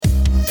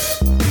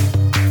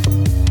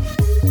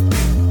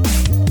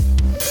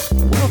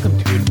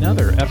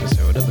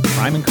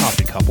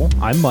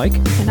I'm Mike.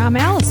 And I'm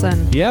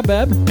Allison. Yeah,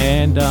 Beb.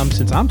 And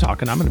since I'm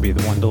talking, I'm going to be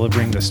the one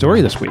delivering the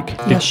story this week.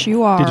 Yes,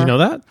 you are. Did you know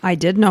that? I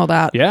did know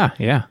that.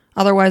 Yeah.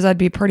 Otherwise, I'd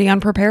be pretty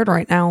unprepared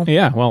right now.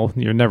 Yeah, well,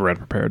 you're never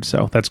unprepared,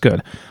 so that's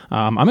good.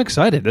 I'm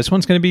excited. This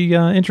one's going to be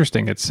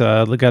interesting. It's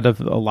got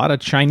a lot of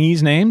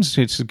Chinese names.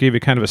 It's to give you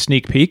kind of a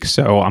sneak peek,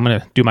 so I'm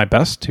going to do my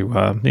best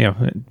to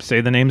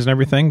say the names and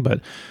everything. But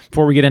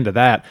before we get into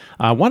that,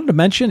 I wanted to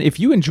mention, if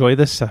you enjoy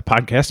this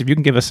podcast, if you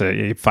can give us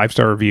a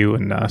 5-star review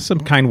and some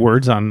kind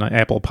words on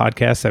Apple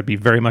Podcasts, that'd be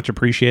very much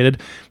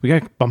appreciated. We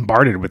got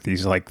bombarded with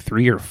these like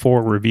 3 or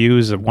 4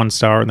 reviews of 1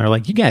 star, and they're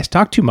like, you guys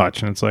talk too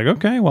much. And it's like,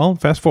 okay, well,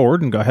 fast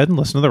forward and go ahead and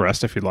listen to the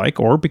rest if you'd like,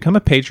 or become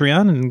a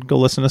Patreon and go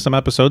listen to some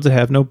episodes that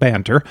have no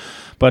banter.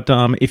 But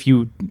if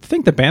you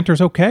think the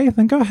banter's okay,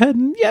 then go ahead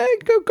and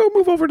go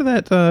move over to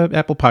that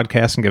Apple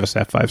Podcast and give us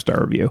that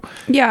 5-star review.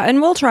 Yeah,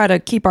 and we'll try to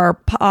keep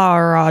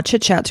our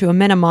chit chat to a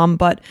minimum,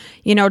 but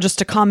just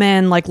to come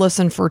in, like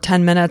listen for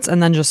 10 minutes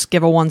and then just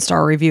give a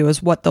 1-star review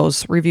is what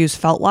those reviews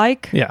felt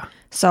like. Yeah.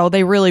 So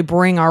they really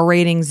bring our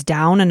ratings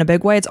down in a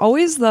big way. It's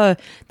always the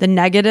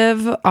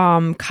negative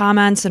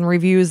comments and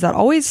reviews that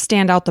always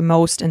stand out the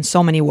most in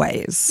so many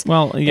ways.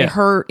 Well, yeah.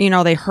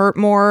 They hurt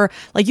more.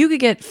 Like you could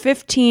get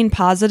 15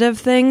 positive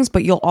things,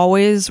 but you'll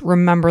always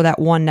remember that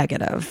one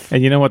negative.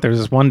 And you know what? There's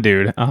this one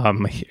dude.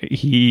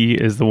 He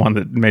is the one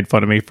that made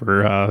fun of me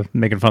for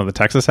making fun of the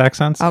Texas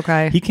accents.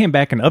 Okay. He came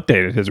back and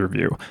updated his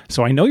review.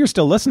 So I know you're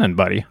still listening,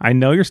 buddy. I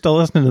know you're still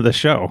listening to the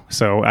show.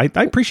 So I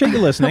appreciate you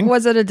listening.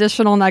 Was it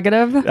additional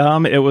negative?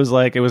 It was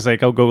like,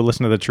 oh, go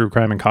listen to the True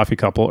Crime and Coffee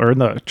Couple, or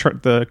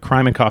the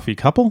Crime and Coffee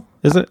Couple,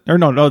 is it? Or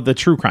no, the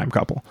True Crime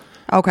Couple.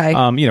 Okay.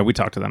 We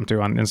talk to them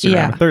too on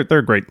Instagram. Yeah. They're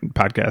a great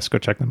podcast. Go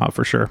check them out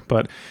for sure.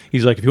 But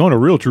he's like, if you want a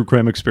real true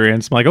crime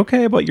experience, I'm like,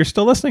 okay, but you're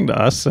still listening to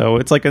us. So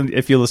it's like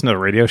if you listen to a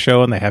radio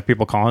show and they have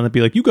people calling and be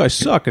like, you guys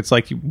suck. It's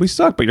like, we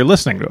suck, but you're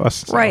listening to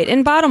us. So. Right.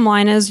 And bottom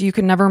line is you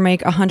can never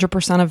make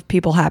 100% of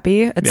people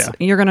happy.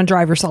 You're going to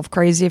drive yourself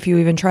crazy if you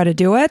even try to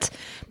do it.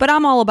 But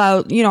I'm all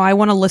about, I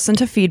want to listen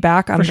to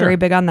feedback. I'm very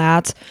big on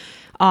that.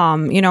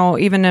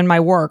 Even in my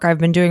work, I've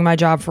been doing my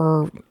job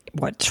for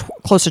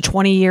close to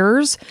 20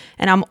 years,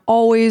 and I'm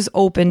always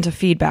open to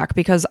feedback,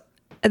 because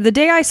the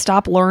day I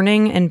stop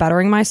learning and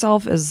bettering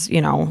myself is,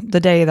 the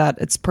day that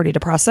it's pretty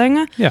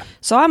depressing. Yeah.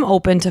 So I'm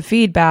open to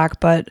feedback,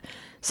 but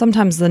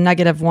sometimes the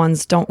negative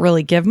ones don't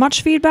really give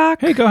much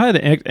feedback. Hey, go ahead.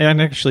 And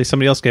actually,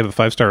 somebody else gave a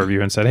 5-star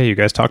review and said, hey, you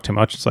guys talk too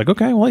much. It's like,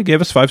 okay, well, he gave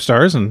us 5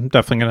 stars, and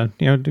definitely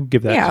going to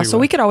give that. Yeah, so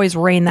we could always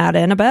rein that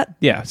in a bit.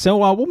 Yeah, so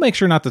we'll make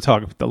sure not to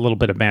talk a little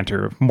bit of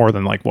banter more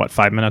than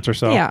 5 minutes or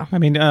so. Yeah. I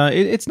mean,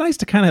 it's nice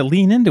to kind of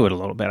lean into it a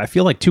little bit. I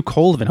feel like too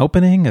cold of an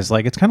opening is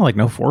it's kind of like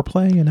no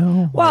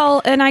foreplay,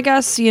 Well, and I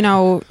guess, you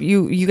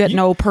get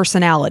no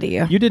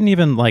personality. You didn't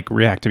even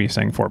react to me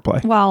saying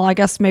foreplay. Well, I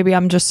guess maybe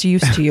I'm just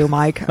used to you,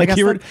 Mike. I guess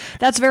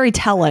that's very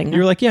telling.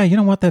 You're like, yeah, you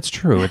know what? That's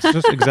true. It's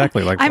just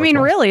exactly like I mean,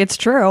 really, it's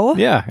true.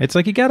 Yeah, it's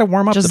like you got to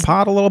warm up the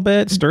pot a little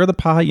bit, stir the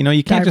pot.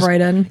 You can't just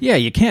right in. Yeah,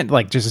 you can't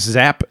just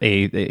zap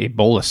a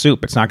bowl of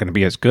soup. It's not going to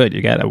be as good.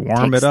 You got to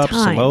warm it up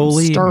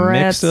slowly,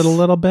 mix it a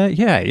little bit.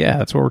 Yeah,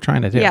 that's what we're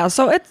trying to do. Yeah,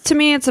 so to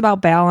me, it's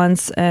about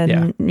balance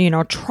and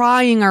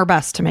trying our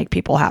best to make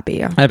people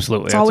happy.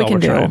 Absolutely, that's all we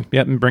can do. Trying.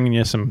 Yep, and bringing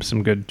you some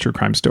good true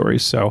crime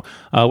stories. So,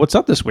 what's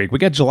up this week? We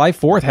got July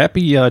 4th.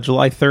 Happy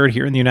July 3rd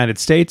here in the United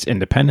States.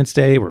 Independence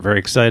Day. We're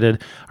very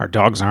excited. Our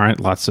dogs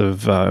aren't. Lots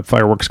of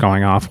fireworks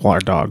going off. Well,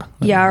 our dog.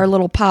 Yeah, our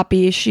little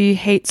Poppy, she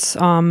hates,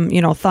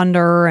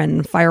 thunder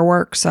and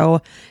fireworks.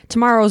 So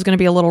tomorrow is going to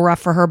be a little rough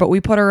for her, but we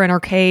put her in her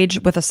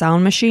cage with a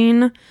sound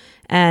machine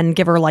and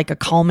give her a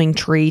calming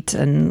treat.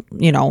 And,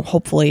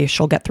 hopefully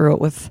she'll get through it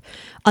with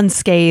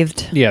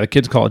unscathed. Yeah, the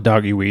kids call it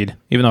doggy weed,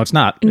 even though it's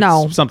not.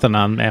 No. It's something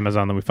on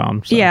Amazon that we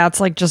found. So. Yeah, it's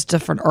just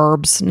different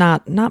herbs,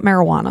 not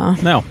marijuana.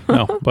 No.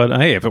 But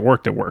hey, if it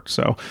worked, it worked.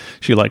 So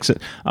she likes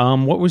it.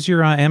 What was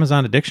your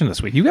Amazon addiction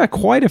this week? You got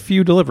quite a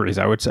few deliveries,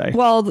 I would say.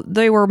 Well,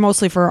 they were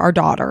mostly for our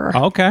daughter.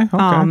 Okay.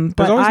 But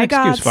There's always an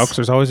excuse, folks.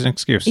 There's always an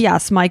excuse.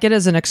 Yes, Mike, it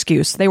is an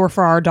excuse. They were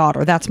for our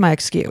daughter. That's my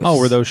excuse. Oh,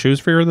 were those shoes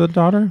for your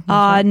daughter?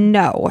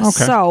 No. Okay.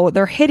 So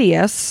they're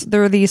hideous.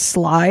 They're these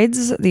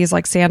slides, these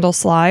sandal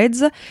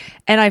slides.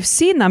 And I've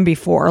seen them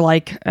before,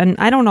 and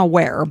I don't know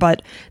where,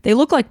 but they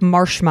look like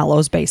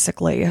marshmallows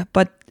basically.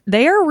 But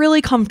they are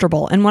really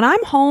comfortable. And when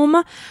I'm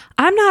home,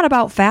 I'm not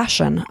about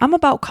fashion. I'm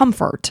about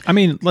comfort. I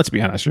mean, let's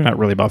be honest. You're not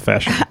really about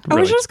fashion. Really. I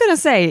was just going to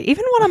say,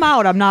 even when I'm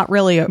out, I'm not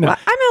really. No.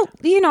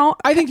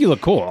 I think you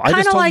look cool.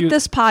 Kind of like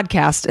this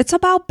podcast. It's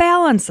about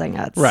balancing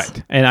it.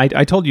 Right. And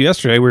I told you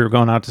yesterday we were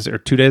going out to see, or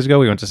 2 days ago,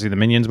 we went to see the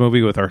Minions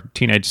movie with our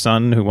teenage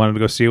son who wanted to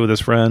go see it with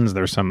his friends.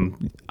 There's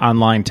some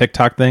online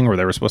TikTok thing where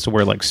they were supposed to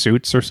wear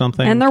suits or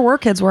something. And there were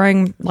kids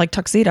wearing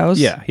tuxedos.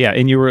 Yeah.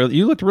 And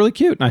you looked really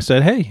cute. And I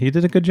said, hey, you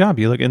did a good job.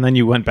 And then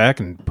you went back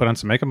and put on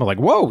some makeup. I'm like,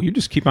 whoa, you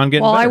just keep on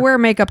getting better. I wear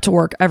makeup to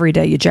work every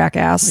day, you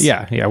jackass.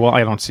 Yeah. Well,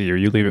 I don't see you.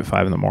 You leave at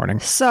 5 a.m.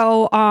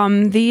 So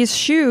these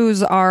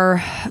shoes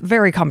are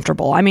very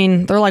comfortable. I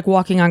mean, they're like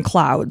walking on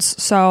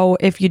clouds. So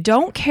if you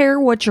don't care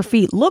what your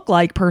feet look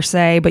like per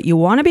se, but you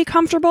want to be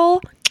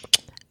comfortable,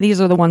 these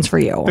are the ones for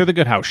you. They're the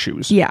good house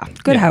shoes. Yeah,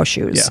 good house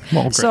shoes. Yeah.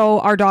 Well, great. So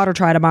our daughter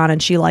tried them on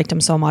and she liked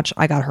them so much,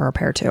 I got her a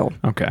pair too.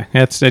 Okay.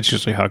 That's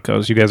usually how it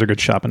goes. You guys are good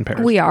shopping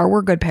pairs. We're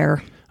a good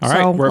pair. All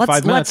right, we're at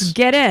 5 minutes. Let's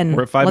get in.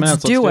 We're at 5 minutes.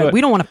 Let's do it.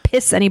 We don't want to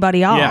piss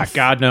anybody off. Yeah,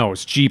 God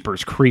knows.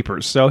 Jeepers,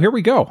 creepers. So here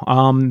we go.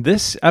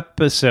 This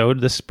episode,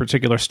 this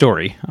particular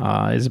story,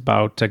 is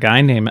about a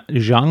guy named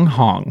Zhang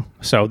Hong.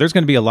 So there's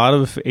going to be a lot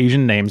of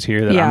Asian names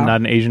here that I'm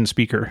not an Asian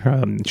speaker,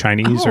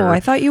 Chinese or...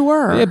 I thought you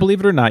were. Yeah, believe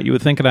it or not, you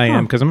would think that I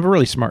am because I'm a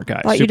really smart guy.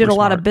 I thought you did a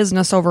lot of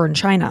business over in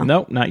China.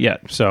 No, not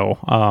yet. So,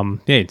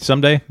 yeah,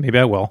 someday, maybe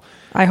I will.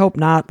 I hope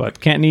not. But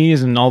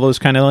Cantonese and all those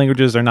kind of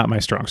languages are not my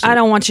strong suit. I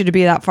don't want you to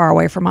be that far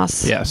away from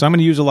us. Yeah, so I'm going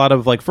to use a lot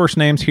of like first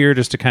names here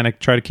just to kind of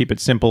try to keep it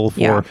simple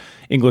for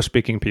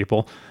English-speaking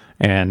people.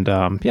 And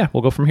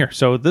we'll go from here.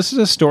 So this is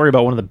a story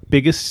about one of the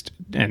biggest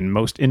and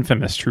most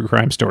infamous true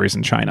crime stories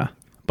in China.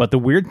 But the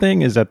weird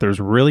thing is that there's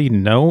really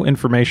no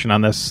information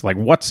on this, like,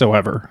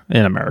 whatsoever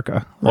in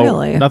America.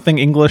 Really? Nothing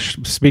English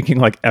speaking,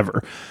 like,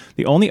 ever.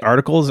 The only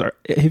articles are...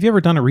 Have you ever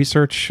done a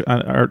research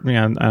on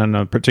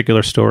a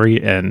particular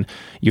story and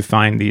you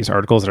find these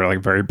articles that are,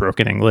 like, very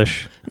broken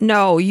English?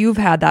 No, you've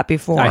had that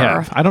before. I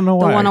have. I don't know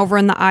why. The one over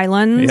in the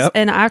islands. Yep.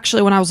 And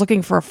actually, when I was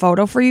looking for a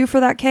photo for you for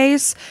that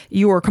case,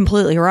 you were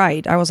completely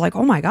right. I was like,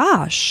 oh my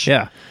gosh.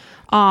 Yeah.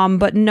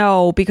 But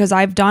no, because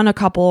I've done a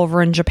couple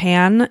over in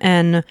Japan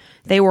and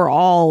they were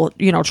all,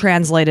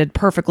 translated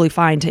perfectly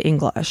fine to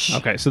English.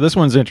 Okay, so this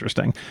one's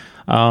interesting.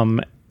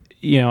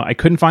 I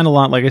couldn't find a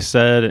lot, like I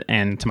said,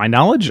 and to my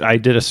knowledge, I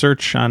did a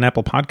search on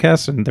Apple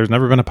Podcasts, and there's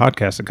never been a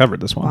podcast that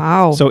covered this one.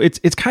 Wow. So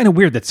it's kind of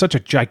weird that such a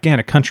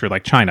gigantic country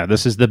like China,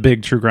 this is the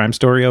big true crime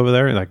story over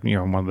there, like,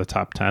 one of the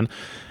top 10.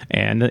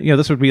 And,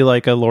 this would be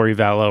like a Lori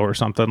Vallow or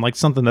something, like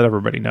something that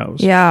everybody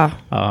knows. Yeah.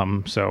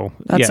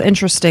 That's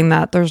interesting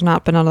that there's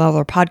not been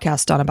another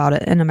podcast done about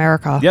it in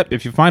America. Yep.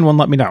 If you find one,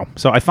 let me know.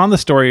 So I found the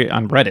story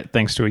on Reddit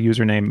thanks to a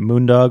username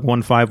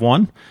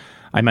Moondog151.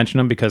 I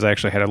mentioned him because I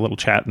actually had a little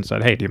chat and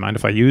said, hey, do you mind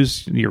if I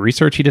use your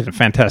research? He did a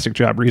fantastic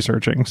job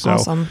researching. So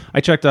awesome. I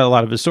checked out a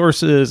lot of his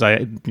sources.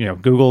 I,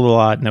 Googled a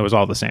lot, and it was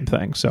all the same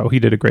thing. So he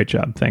did a great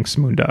job. Thanks,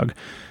 Moondog.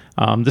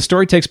 The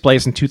story takes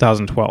place in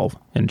 2012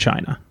 in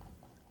China.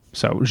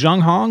 So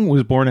Zhang Hong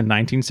was born in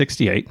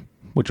 1968,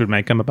 which would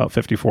make him about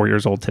 54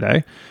 years old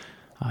today.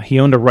 He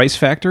owned a rice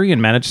factory and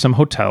managed some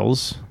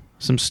hotels,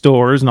 some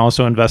stores, and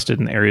also invested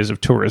in areas of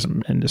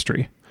tourism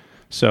industry.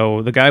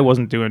 So the guy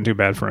wasn't doing too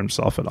bad for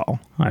himself at all.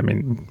 I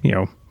mean,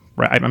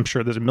 I'm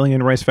sure there's a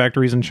million rice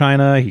factories in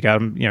China. He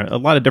got, a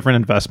lot of different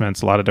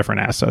investments, a lot of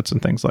different assets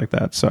and things like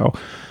that. So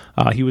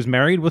he was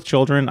married with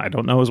children. I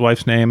don't know his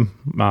wife's name,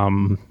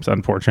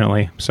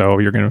 unfortunately. So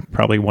you're going to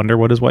probably wonder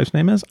what his wife's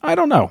name is. I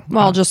don't know.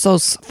 Well, just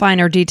those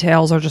finer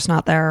details are just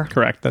not there.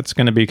 Correct. That's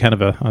going to be kind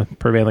of a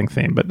prevailing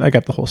theme, but I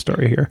got the whole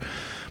story here.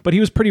 But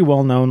he was pretty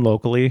well known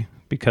locally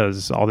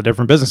because all the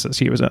different businesses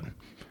he was in.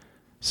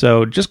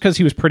 So just because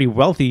he was pretty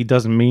wealthy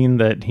doesn't mean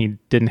that he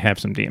didn't have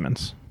some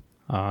demons.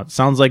 It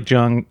sounds like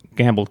Zhang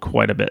gambled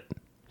quite a bit.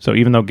 So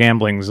even though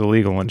gambling is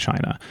illegal in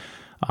China,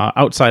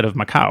 outside of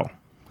Macau.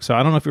 So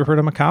I don't know if you've heard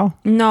of Macau.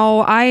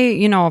 No,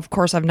 of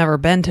course, I've never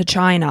been to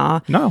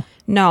China.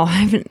 No, I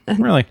haven't.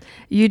 Really?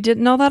 You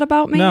didn't know that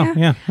about me? No,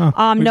 yeah.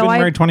 Oh. We've been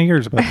married 20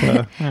 years, but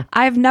yeah.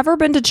 I've never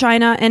been to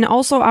China, and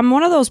also I'm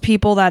one of those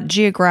people that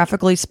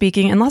geographically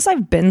speaking, unless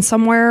I've been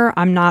somewhere,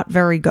 I'm not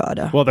very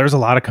good. Well, there's a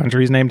lot of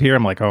countries named here.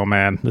 I'm like, oh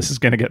man, this is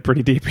going to get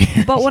pretty deep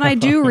here. But when I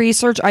do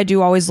research, I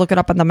do always look it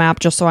up on the map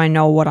just so I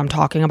know what I'm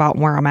talking about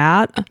and where I'm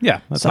at. Yeah,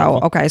 that's so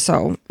helpful. Okay.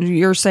 So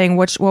you're saying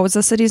what was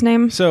the city's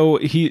name? So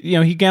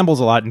he gambles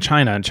a lot in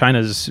China, and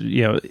China's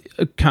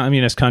a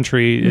communist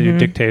country,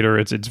 dictator.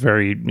 It's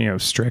very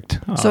strict.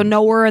 So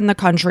nowhere in the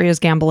country is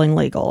gambling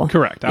legal.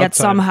 Correct. Yet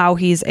somehow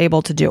he's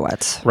able to do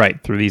it.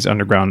 Right, through these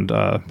underground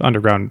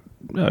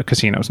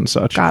casinos and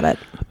such. Got it.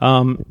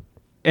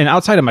 And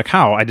outside of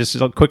Macau, just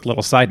a quick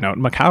little side note,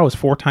 Macau is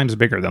 4 times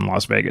bigger than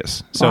Las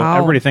Vegas. So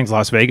everybody thinks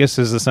Las Vegas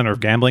is the center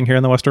of gambling here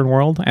in the Western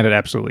world, and it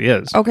absolutely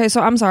is. Okay,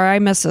 so I'm sorry, I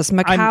missed this.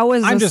 Macau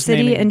is a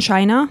city in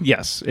China?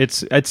 Yes, it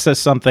says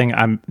something.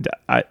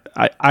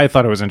 I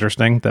thought it was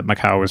interesting that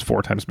Macau is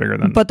 4 times bigger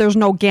than... But there's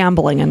no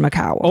gambling in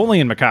Macau. Only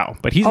in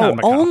Macau, but he's not in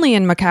Macau. Only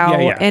in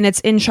Macau, yeah. And it's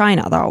in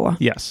China, though.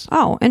 Yes.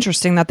 Oh,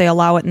 interesting that they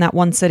allow it in that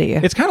one city.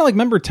 It's kind of like,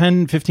 remember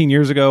 10, 15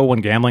 years ago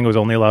when gambling was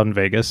only allowed in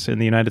Vegas in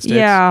the United States?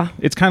 Yeah.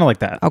 It's kind of like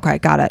that. Okay,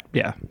 got it.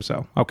 Yeah,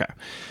 so, okay.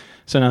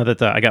 So now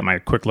that I got my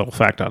quick little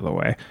fact out of the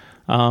way,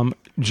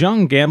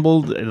 Zhang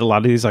gambled at a lot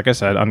of these, like I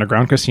said,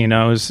 underground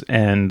casinos,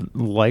 and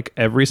like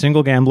every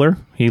single gambler,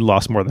 he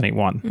lost more than he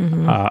won.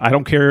 Mm-hmm. I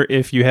don't care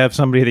if you have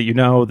somebody that you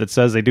know that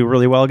says they do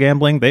really well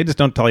gambling, they just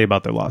don't tell you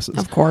about their losses.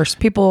 Of course.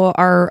 People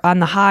are on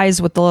the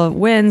highs with the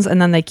wins,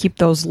 and then they keep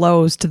those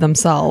lows to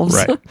themselves.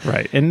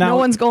 Right. And now, no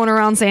one's going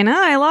around saying,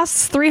 I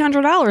lost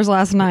 $300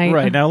 last night.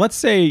 Right. Now, let's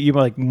say you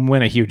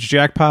win a huge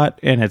jackpot,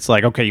 and it's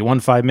like, okay, you won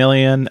 $5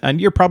 million, and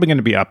you're probably going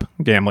to be up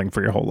gambling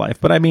for your whole life.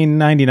 But I mean,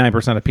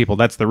 99% of people,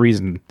 that's the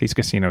reason these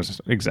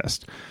casinos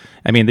exist.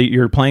 I mean,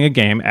 you're playing a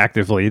game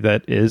actively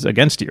that is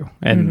against you,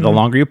 and the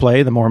longer you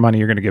play, the more money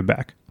you're going to give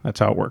back.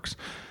 That's how it works.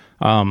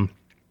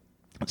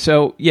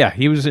 So yeah,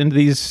 he was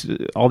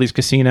into all these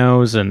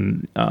casinos,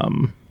 and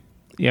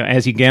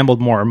as he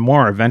gambled more and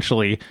more,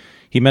 eventually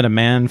he met a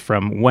man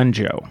from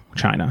Wenzhou,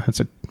 China. It's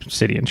a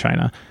city in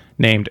China,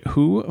 named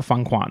Hu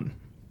Fangquan.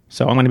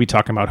 So I'm going to be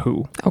talking about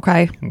Hu.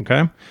 Okay.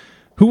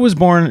 Hu was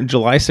born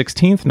July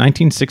 16th,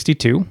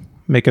 1962,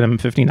 making him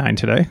 59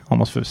 today,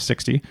 almost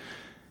 60.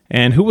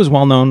 And Hu was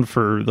well known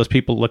for those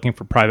people looking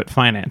for private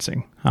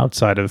financing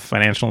outside of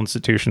financial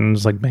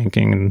institutions like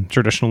banking and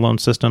traditional loan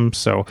systems.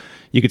 So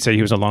you could say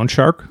he was a loan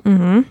shark.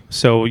 Mm-hmm.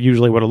 So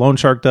usually what a loan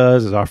shark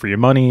does is offer you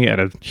money at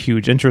a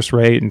huge interest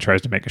rate and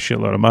tries to make a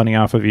shitload of money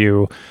off of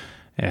you.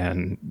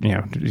 And,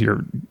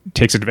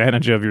 takes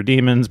advantage of your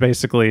demons,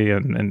 basically,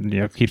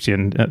 and keeps you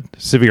in a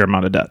severe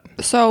amount of debt.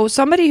 So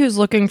somebody who's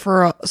looking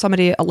for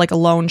somebody like a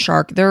loan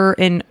shark, they're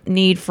in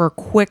need for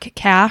quick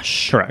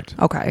cash? Correct.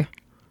 Okay.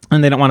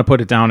 And they don't want to put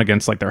it down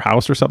against like their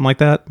house or something like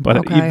that.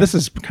 But this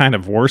is kind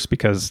of worse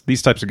because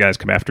these types of guys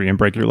come after you and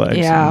break your legs.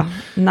 Yeah,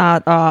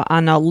 not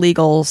on a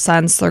legal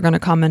sense. They're going to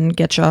come and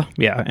get you.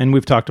 Yeah, and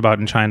we've talked about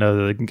in China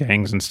the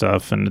gangs and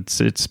stuff, and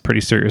it's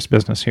pretty serious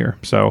business here.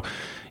 So,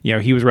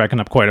 he was racking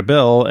up quite a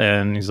bill,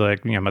 and he's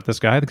like, met this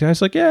guy. The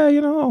guy's like, yeah,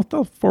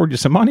 I'll forward you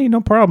some money,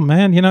 no problem,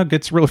 man.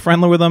 Gets really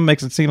friendly with him,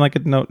 makes it seem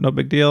like no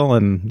big deal,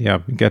 and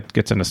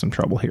gets into some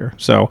trouble here.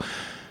 So,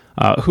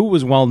 Hu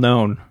was well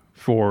known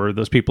for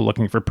those people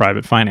looking for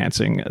private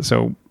financing.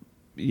 So,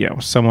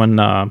 someone,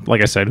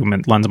 like I said, who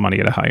lends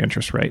money at a high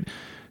interest rate,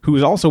 who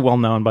is also well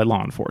known by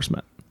law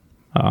enforcement,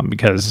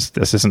 because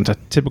this isn't a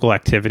typical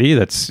activity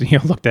that's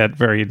looked at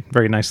very,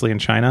 very nicely in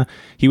China.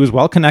 He was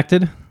well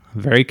connected,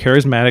 very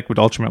charismatic, would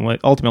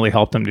ultimately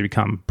helped him to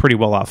become pretty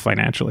well off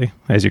financially,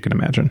 as you can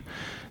imagine.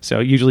 So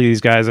usually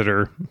these guys that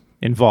are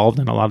involved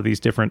in a lot of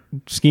these different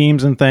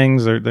schemes and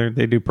things,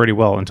 they do pretty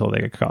well until they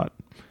get caught.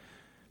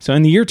 So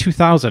in the year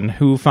 2000,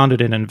 Hu founded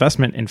an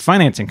investment and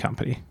financing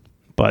company.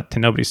 But to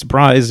nobody's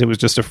surprise, it was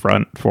just a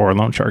front for a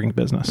loan sharking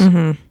business.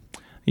 Mm-hmm.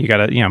 You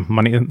got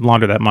to,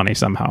 launder that money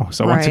somehow.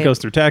 So once it goes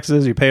through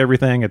taxes, you pay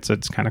everything. It's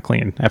kind of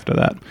clean after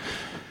that.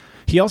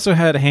 He also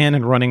had a hand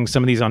in running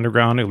some of these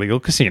underground illegal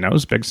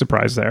casinos. Big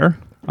surprise there.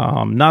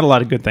 Not a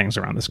lot of good things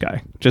around this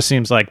guy. Just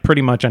seems like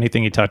pretty much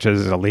anything he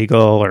touches is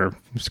illegal, or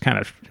he's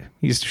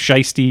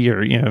shisty,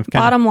 or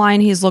Bottom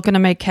line, he's looking to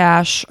make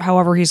cash.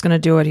 However he's going to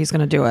do it, he's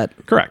going to do it.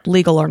 Correct.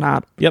 Legal or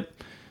not. Yep.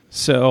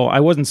 So I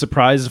wasn't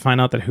surprised to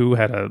find out that Hu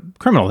had a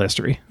criminal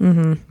history,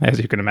 as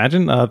you can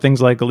imagine.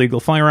 Things like illegal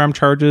firearm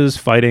charges,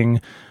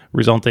 fighting,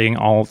 resulting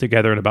all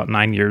together in about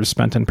 9 years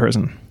spent in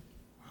prison.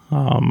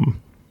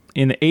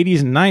 In the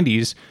 80s and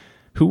 90s,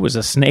 Hu was a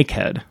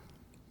snakehead.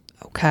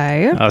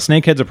 Okay. A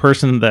snakehead's a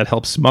person that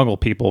helps smuggle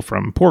people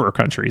from poorer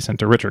countries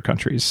into richer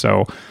countries.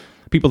 So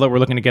people that were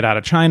looking to get out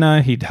of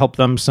China, he'd help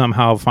them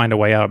somehow find a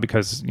way out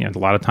because a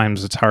lot of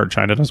times it's hard.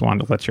 China doesn't want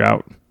to let you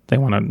out. They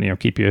want to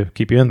keep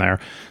you in there.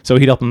 So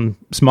he'd help them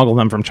smuggle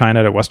them from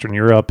China to Western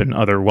Europe and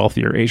other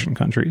wealthier Asian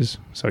countries.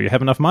 So you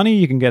have enough money,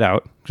 you can get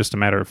out. Just a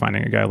matter of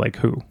finding a guy like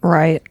Hu.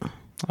 Right.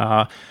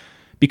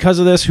 Because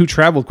of this, Hu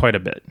traveled quite a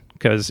bit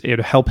because it would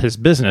help his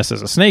business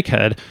as a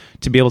snakehead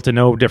to be able to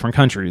know different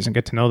countries and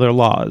get to know their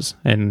laws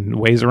and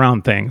ways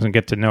around things and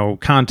get to know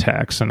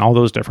contacts and all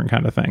those different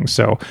kind of things.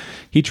 So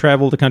he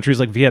traveled to countries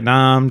like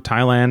Vietnam,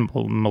 Thailand,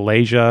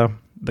 Malaysia,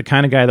 the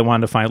kind of guy that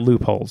wanted to find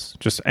loopholes.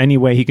 Just any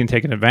way he can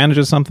take an advantage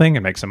of something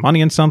and make some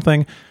money in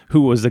something,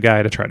 Hu was the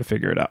guy to try to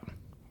figure it out.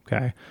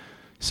 Okay.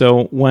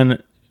 So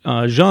when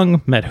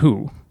Zheng met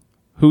Hu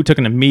took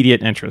an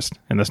immediate interest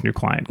in this new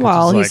client.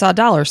 Well, he saw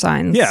dollar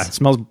signs. Yeah, it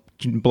smells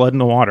blood in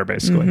the water,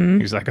 basically. Mm-hmm.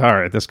 He's like, all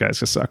right, this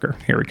guy's a sucker.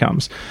 Here he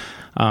comes.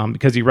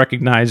 Because he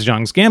recognized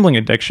Zheng's gambling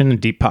addiction and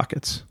deep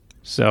pockets.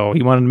 So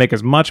he wanted to make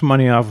as much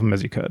money off of him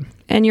as he could.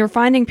 And you're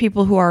finding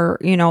people who are,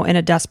 in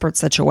a desperate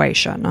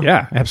situation.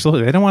 Yeah,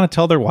 absolutely. They don't want to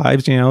tell their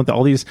wives,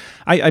 all these...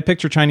 I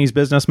picture Chinese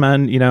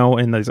businessmen,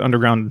 in these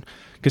underground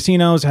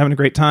casinos having a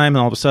great time,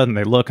 and all of a sudden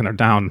they look and they're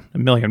down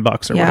 $1 million or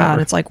whatever. Yeah,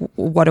 and it's like,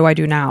 what do I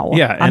do now?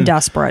 Yeah, I'm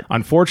desperate.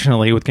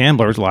 Unfortunately, with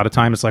gamblers, a lot of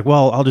times it's like,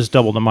 well, I'll just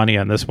double the money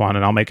on this one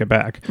and I'll make it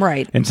back.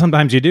 Right. And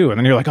sometimes you do, and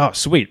then you're like, oh,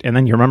 sweet. And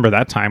then you remember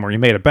that time where you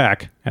made it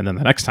back, and then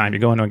the next time you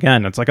go into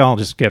again, it's like, oh, I'll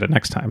just get it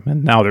next time.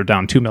 And now they're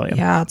down $2 million.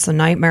 Yeah, it's a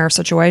nightmare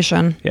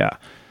situation. Yeah.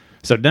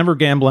 So never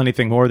gamble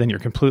anything more than you're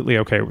completely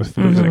okay with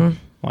losing.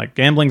 Mm-hmm. Like,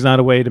 gambling's not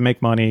a way to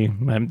make money.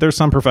 And there's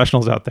some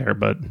professionals out there,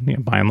 but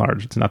by and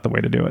large, it's not the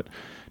way to do it.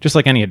 Just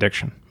like any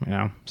addiction,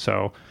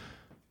 So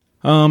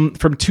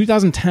from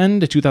 2010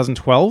 to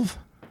 2012,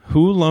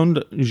 Hu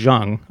loaned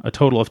Zheng a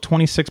total of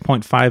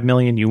 26.5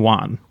 million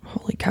yuan.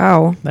 Holy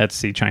cow.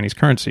 That's the Chinese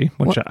currency,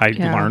 which I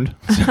learned.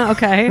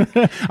 Okay.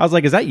 I was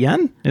like, is that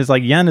yen? It's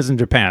like yen is in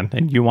Japan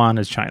and yuan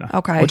is China.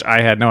 Okay. Which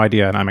I had no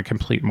idea, and I'm a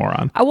complete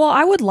moron. Well,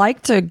 I would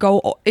like to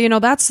go,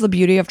 that's the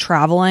beauty of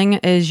traveling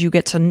is you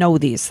get to know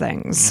these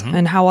things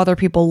and how other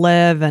people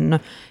live and,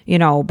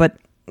 but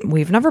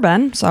we've never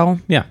been, so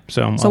yeah.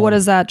 So what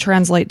does that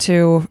translate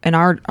to in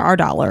our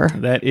dollar?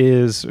 That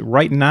is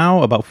right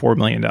now about $4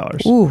 million.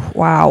 Ooh,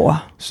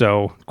 wow!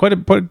 So quite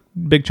a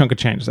big chunk of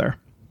change there.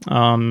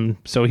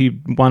 So he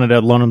wanted to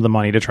loan him the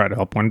money to try to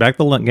help win back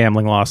the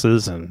gambling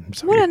losses. And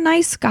so what a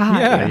nice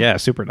guy. Yeah,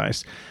 super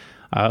nice.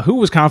 Hu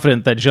was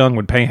confident that Zheng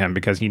would pay him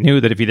because he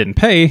knew that if he didn't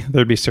pay,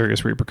 there'd be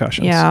serious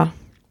repercussions. Yeah.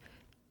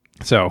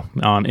 So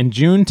on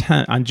June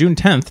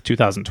 10th,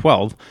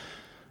 2012,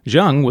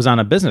 Zheng was on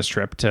a business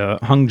trip to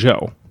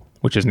Hangzhou,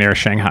 which is near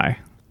Shanghai.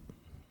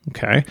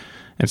 Okay.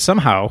 And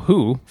somehow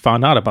Hu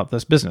found out about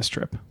this business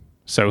trip.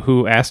 So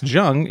Hu asked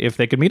Zheng if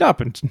they could meet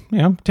up and,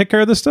 take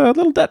care of this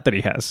little debt that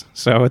he has.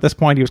 So at this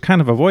point, he was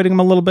kind of avoiding him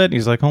a little bit.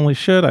 He's like, holy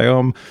shit, I owe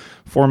him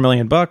 $4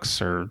 million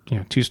or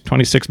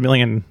 26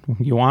 million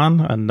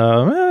yuan, and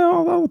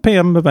I'll pay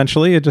him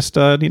eventually. I just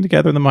need to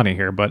gather the money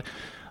here. But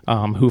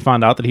Hu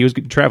found out that he was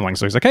traveling.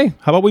 So he's like, hey,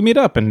 how about we meet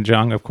up? And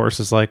Zheng, of course,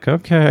 is like,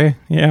 okay,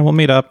 yeah, we'll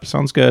meet up.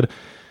 Sounds good.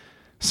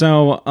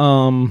 So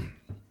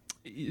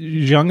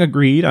Zheng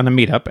agreed on a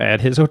meetup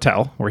at his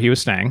hotel where he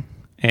was staying,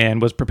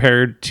 and was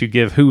prepared to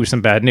give Hu some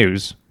bad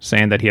news,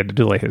 saying that he had to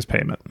delay his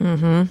payment.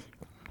 Mm-hmm.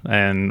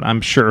 And I'm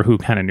sure Hu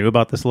kind of knew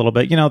about this a little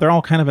bit. They're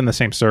all kind of in the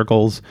same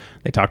circles.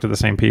 They talk to the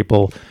same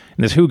people.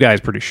 And this Hu guy is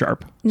pretty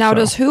sharp. Now,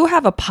 does Hu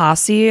have a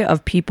posse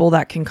of people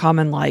that can come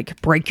and,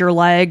 break your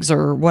legs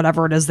or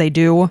whatever it is they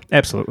do?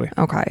 Absolutely.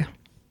 Okay.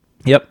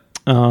 Yep.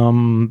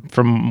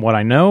 From what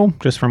I know,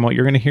 just from what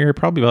you're going to hear,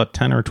 probably about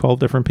 10 or 12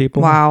 different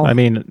people. Wow. I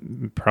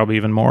mean, probably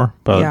even more,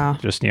 but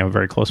just,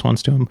 very close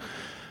ones to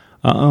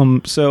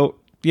him. So...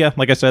 yeah,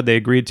 like I said, they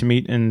agreed to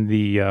meet in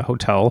the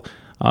hotel.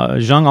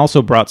 Zheng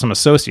also brought some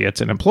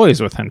associates and employees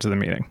with him to the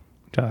meeting,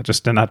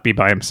 just to not be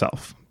by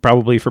himself,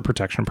 probably for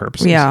protection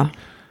purposes. Yeah.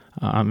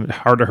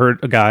 Hard to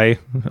hurt a guy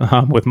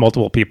with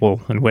multiple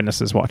people and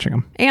witnesses watching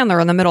him. And they're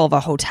in the middle of a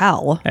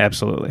hotel.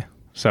 Absolutely.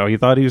 So he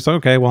thought he was,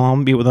 okay, well, I'll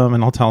meet with him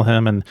and I'll tell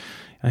him, and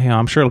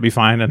I'm sure it'll be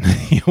fine, and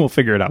we'll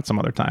figure it out some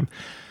other time.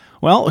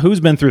 Well,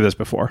 Hu's been through this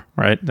before,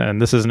 right?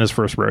 And this isn't his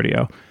first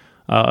rodeo.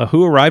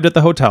 Hu arrived at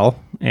the hotel,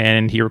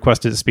 and he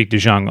requested to speak to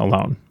Zheng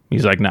alone.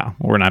 He's like, no,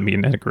 we're not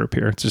meeting in a group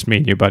here. It's just me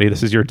and you, buddy.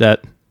 This is your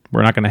debt.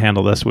 We're not going to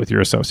handle this with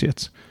your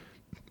associates.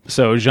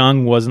 So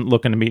Zheng wasn't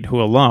looking to meet Hu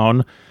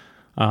alone,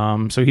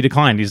 so he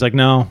declined. He's like,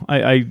 no,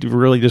 I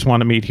really just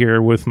want to meet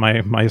here with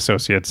my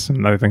associates,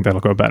 and I think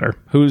that'll go better.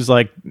 Hu's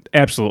like,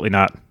 absolutely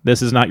not.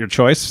 This is not your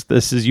choice.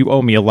 This is, you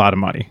owe me a lot of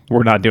money.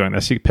 We're not doing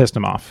this. He pissed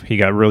him off. He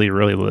got really,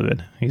 really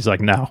livid. He's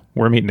like, no,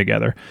 we're meeting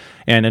together.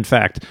 And in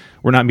fact,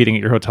 we're not meeting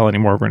at your hotel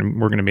anymore. We're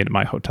going to meet at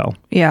my hotel.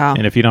 Yeah.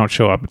 And if you don't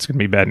show up, it's going to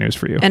be bad news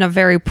for you. In a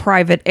very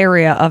private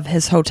area of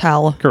his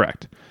hotel.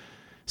 Correct.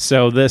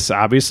 So this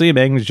obviously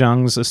made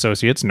Zheng's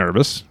associates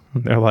nervous.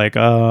 They're like,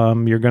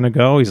 you're going to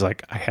go? He's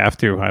like, I have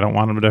to. I don't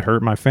want him to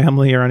hurt my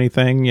family or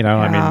anything.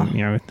 I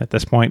mean, at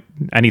this point,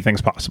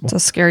 anything's possible. It's a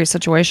scary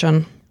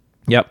situation.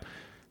 Yep.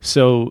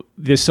 So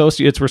the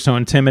associates were so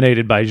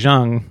intimidated by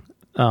Zheng,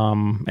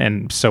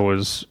 and so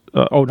was...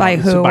 by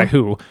Hu. So by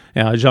Hu.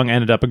 Zheng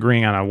ended up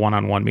agreeing on a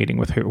one-on-one meeting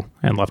with Hu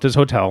and left his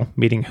hotel,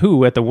 meeting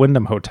Hu at the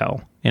Wyndham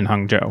Hotel in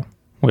Hangzhou,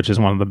 which is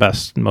one of the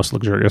best, most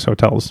luxurious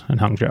hotels in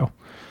Hangzhou.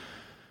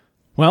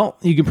 Well,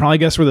 you can probably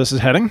guess where this is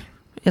heading.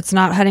 It's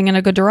not heading in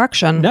a good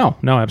direction. No,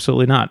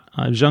 absolutely not.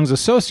 Zheng's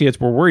associates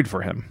were worried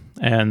for him,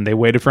 and they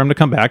waited for him to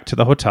come back to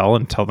the hotel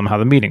and tell them how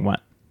the meeting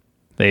went.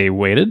 They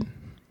waited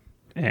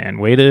and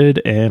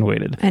waited and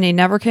waited. And he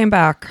never came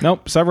back.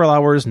 Nope, several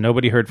hours,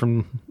 nobody heard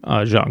from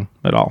Zheng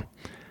at all.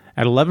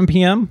 At 11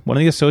 p.m., one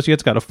of the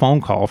associates got a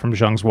phone call from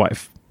Zheng's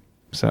wife.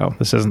 So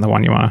this isn't the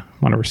one you want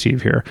to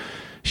receive here.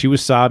 She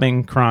was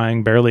sobbing,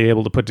 crying, barely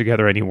able to put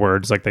together any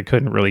words. Like, they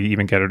couldn't really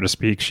even get her to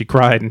speak. She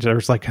cried, and there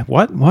was like,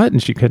 what?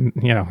 And she couldn't,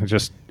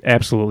 just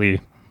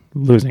absolutely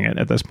losing it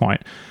at this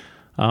point.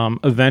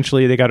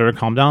 Eventually, they got her to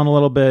calm down a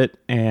little bit,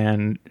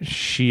 and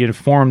she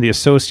informed the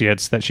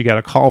associates that she got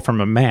a call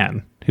from a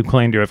man who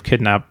claimed to have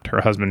kidnapped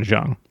her husband,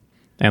 Zheng,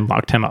 and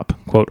locked him up,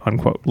 quote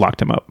unquote,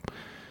 locked him up.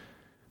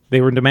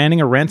 They were demanding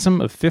a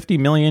ransom of 50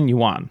 million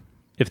yuan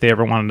if they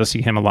ever wanted to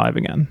see him alive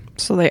again.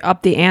 So they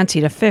upped the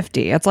ante to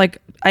 50. It's like,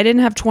 I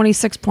didn't have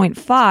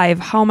 26.5.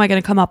 How am I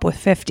going to come up with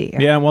 50?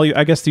 Yeah, well,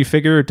 I guess you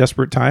figure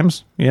desperate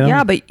times,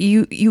 Yeah, but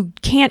you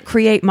can't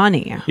create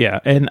money. Yeah,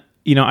 and,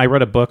 I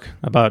read a book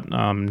about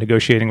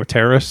negotiating with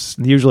terrorists.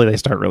 Usually they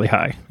start really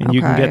high, and you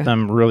can get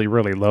them really,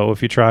 really low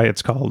if you try.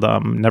 It's called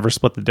Never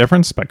Split the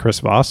Difference by Chris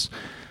Voss.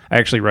 I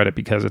actually read it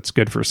because it's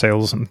good for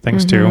sales and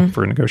things too,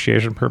 for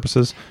negotiation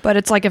purposes. But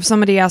it's like if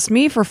somebody asked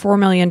me for $4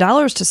 million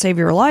to save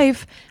your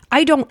life,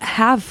 I don't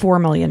have $4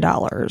 million.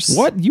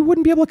 What? You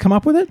wouldn't be able to come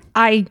up with it?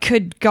 I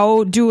could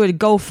go do a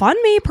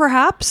GoFundMe,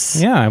 perhaps.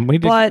 Yeah,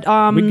 we'd get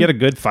a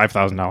good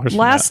 $5,000.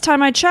 Last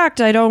time I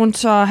checked, I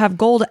don't have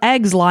gold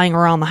eggs lying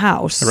around the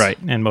house. Right,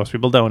 and most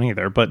people don't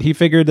either. But he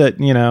figured that,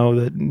 that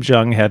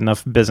Zheng had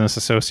enough business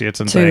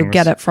associates and to things.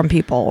 get it from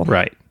people.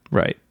 Right.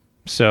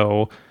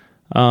 So,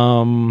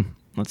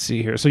 let's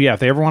see here. So yeah, if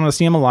they ever wanted to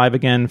see him alive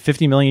again,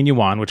 50 million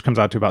yuan, which comes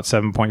out to about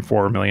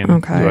 7.4 million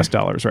US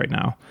dollars right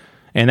now.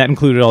 And that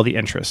included all the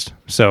interest.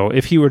 So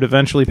if he would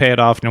eventually pay it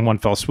off in one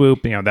fell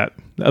swoop, that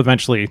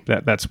eventually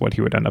that's what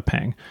he would end up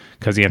paying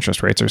because the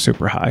interest rates are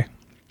super high.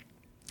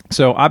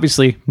 So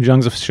obviously,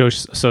 Zheng's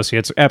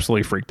associates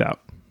absolutely freaked out.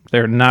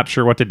 They're not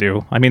sure what to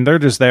do. I mean, they're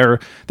just there.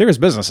 They're his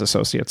business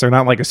associates. They're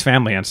not like his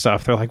family and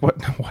stuff. They're like, what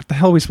the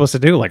hell are we supposed to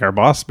do? Like, our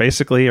boss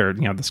basically, or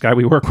this guy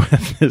we work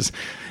with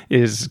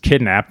is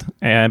kidnapped.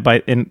 And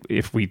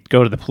if we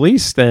go to the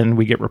police, then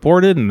we get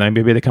reported, and then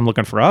maybe they come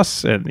looking for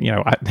us. And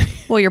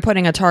well, you're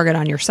putting a target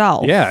on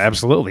yourself. Yeah,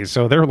 absolutely.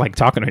 So they're like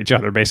talking to each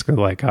other, basically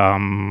like, I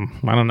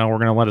don't know, we're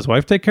going to let his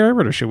wife take care of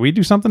it, or should we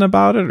do something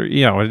about it?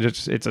 Or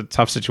it's a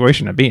tough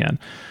situation to be in.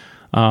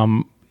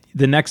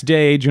 The next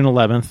day, June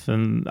 11th,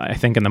 and I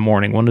think in the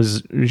morning, one of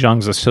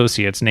Zhang's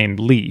associates named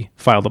Li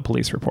filed a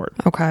police report.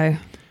 Okay.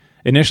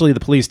 Initially, the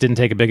police didn't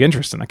take a big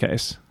interest in the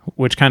case,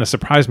 which kind of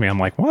surprised me. I'm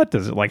like, what?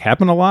 Does it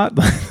happen a lot?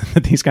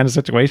 These kind of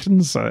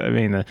situations? I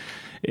mean,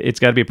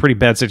 it's got to be a pretty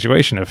bad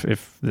situation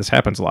if this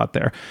happens a lot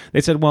there. They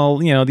said, well,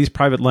 these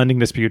private lending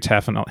disputes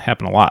happen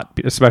a lot,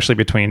 especially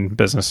between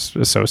business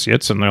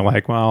associates. And they're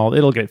like, well,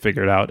 it'll get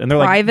figured out. And they're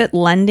private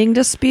lending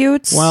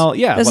disputes? Well,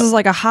 yeah. This is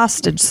like a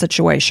hostage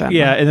situation.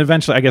 Yeah. And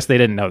eventually, I guess they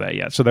didn't know that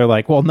yet. So they're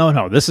like, well,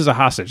 no, this is a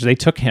hostage. They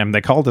took him.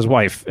 They called his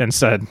wife and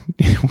said,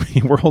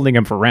 we're holding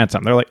him for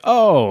ransom. They're like,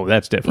 oh,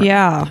 that's different.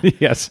 Yeah.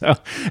 Yeah. So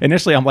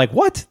initially, I'm like,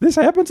 what? This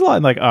happens a lot?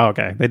 I'm like, oh,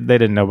 okay. They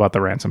didn't know about the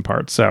ransom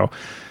part. So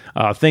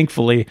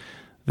thankfully,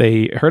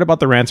 they heard about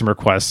the ransom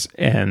requests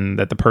and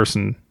that the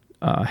person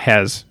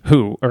has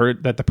who, or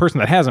that the person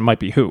that has it might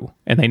be who,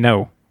 and they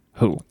know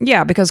who.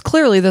 Yeah, because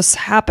clearly this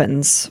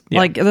happens. Yeah.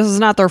 Like, this is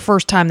not their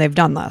first time they've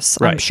done this,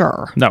 right. I'm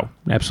sure. No,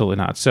 absolutely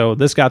not. So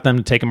this got them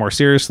to take it more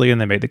seriously, and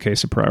they made the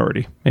case a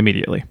priority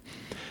immediately.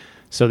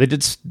 So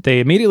they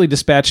immediately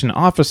dispatched an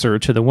officer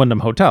to the Wyndham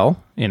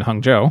Hotel in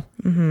Hangzhou,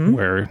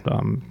 where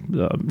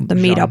the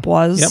meetup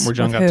was. Yep, where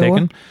Zhang got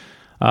taken.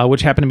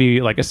 Which happened to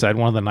be, like I said,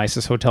 one of the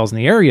nicest hotels in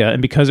the area.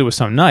 And because it was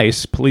so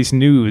nice, police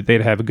knew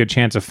they'd have a good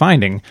chance of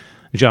finding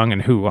Zhang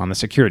and Hu on the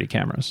security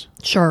cameras.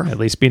 Sure. At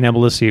least being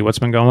able to see what's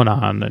been going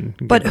on.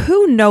 But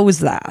who knows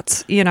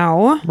that,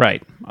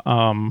 Right.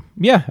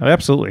 Yeah,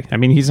 absolutely. I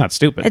mean, he's not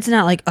stupid. It's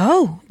not like,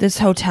 oh, this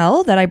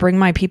hotel that I bring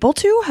my people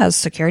to has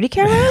security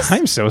cameras?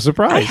 I'm so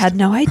surprised. I had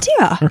no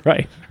idea.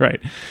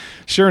 Right.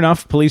 Sure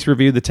enough, police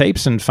reviewed the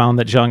tapes and found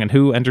that Zhang and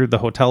Hu entered the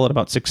hotel at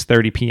about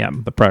 6:30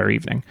 p.m. the prior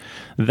evening.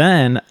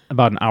 Then,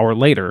 about an hour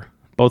later,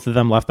 both of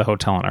them left the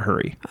hotel in a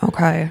hurry.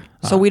 Okay.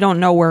 So we don't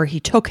know where he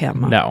took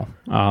him. No.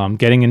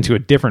 Getting into a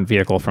different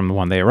vehicle from the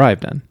one they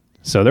arrived in.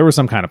 So there was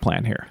some kind of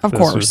plan here. Of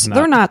course.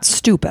 They're not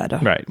stupid.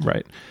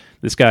 Right.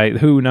 This guy,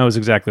 Hu, knows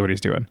exactly what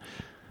he's doing.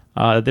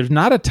 There's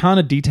not a ton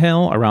of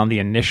detail around the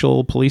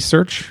initial police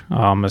search,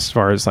 as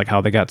far as like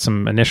how they got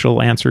some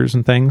initial answers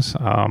and things.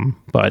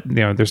 But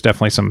there's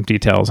definitely some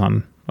details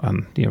on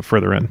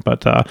further in.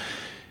 But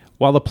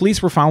while the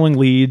police were following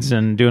leads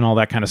and doing all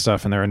that kind of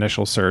stuff in their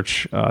initial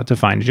search to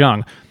find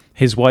Zhang,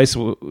 his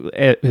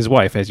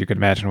wife, as you can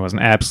imagine, was an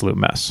absolute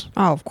mess.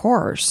 Oh, of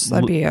course,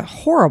 that'd be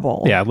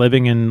horrible. Yeah,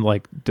 living in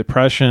like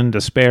depression,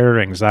 despair,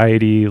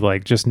 anxiety,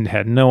 like just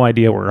had no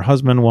idea where her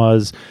husband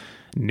was.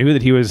 Knew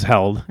that he was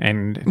held,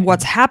 and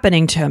what's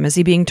happening to him? Is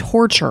he being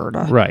tortured?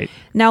 Right.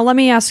 Now, let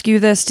me ask you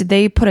this. Did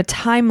they put a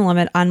time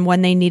limit on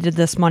when they needed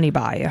this money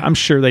by? I'm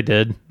sure they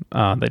did.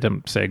 They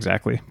didn't say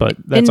exactly, but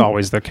that's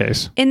always the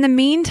case. In the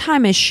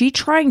meantime, is she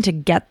trying to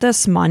get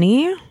this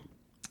money?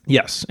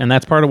 Yes, and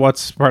that's part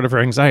of her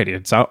anxiety.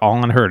 It's all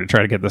on her to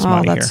try to get this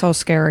money here. Oh, that's so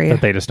scary. That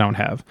they just don't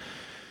have.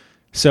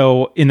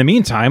 So, in the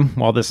meantime,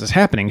 while this is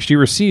happening, she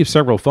received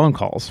several phone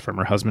calls from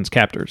her husband's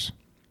captors.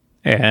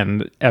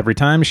 And every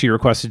time she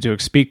requested to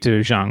speak to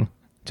Zhang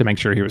to make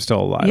sure he was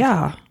still alive.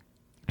 Yeah.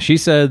 She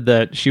said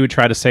that she would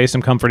try to say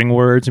some comforting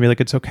words and be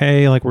like, it's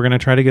okay. Like, we're going to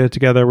try to get it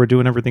together. We're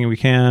doing everything we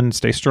can.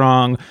 Stay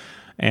strong.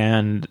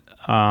 And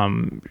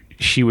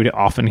she would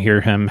often hear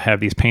him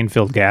have these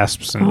pain-filled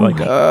gasps and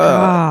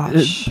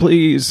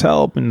please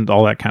help and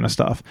all that kind of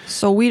stuff.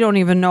 So we don't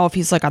even know if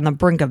he's like on the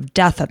brink of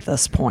death at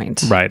this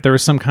point. Right. There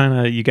was some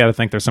kind of, you got to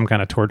think there's some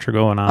kind of torture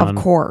going on.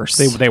 Of course.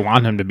 They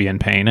want him to be in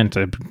pain and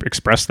to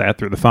express that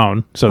through the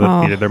phone so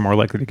that they're more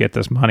likely to get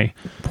this money.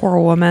 Poor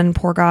woman,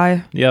 poor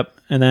guy. Yep.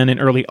 And then in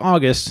early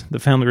August, the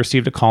family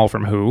received a call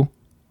from Hu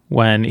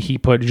when he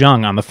put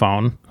Zhang on the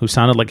phone, who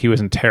sounded like he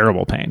was in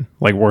terrible pain,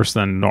 like worse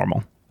than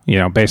normal.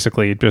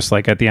 Basically just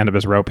like at the end of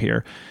his rope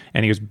here.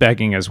 And he was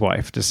begging his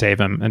wife to save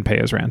him and pay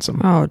his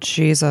ransom. Oh,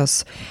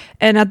 Jesus.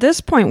 And at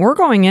this point, we're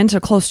going into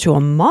close to a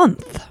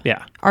month.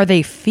 Yeah. Are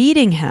they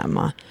feeding him?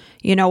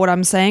 You know what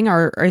I'm saying?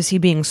 Or is he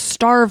being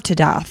starved to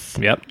death?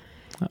 Yep.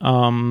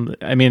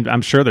 I mean,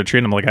 I'm sure they're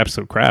treating him like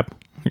absolute crap,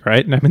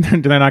 right? I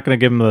mean, they're not going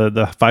to give him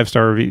the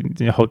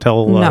 5-star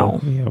hotel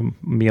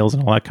meals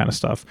and all that kind of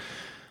stuff.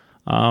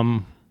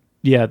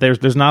 Yeah,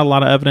 there's not a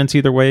lot of evidence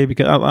either way,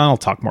 because I'll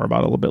talk more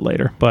about it a little bit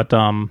later. But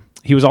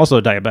he was also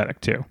a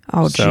diabetic too.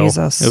 Oh, so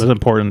Jesus! It was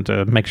important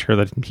to make sure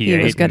that he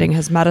was getting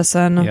his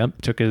medicine.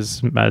 Yep, took his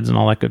meds and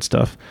all that good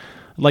stuff.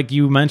 Like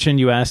you mentioned,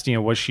 you asked,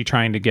 was she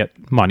trying to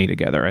get money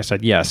together? I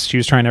said yes. She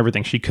was trying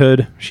everything she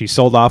could. She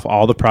sold off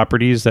all the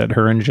properties that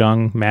her and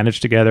Zhang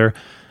managed together,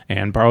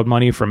 and borrowed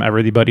money from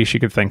everybody she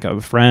could think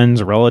of,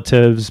 friends,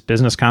 relatives,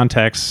 business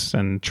contacts,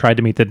 and tried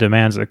to meet the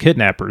demands of the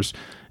kidnappers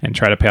and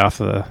try to pay off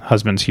the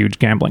husband's huge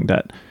gambling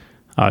debt.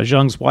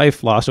 Zheng's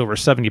wife lost over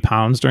 70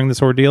 pounds during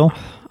this ordeal.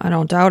 I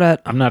don't doubt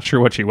it. I'm not sure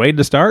what she weighed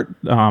to start.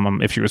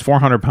 If she was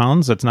 400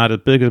 pounds, that's not as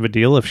big of a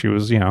deal. If she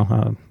was,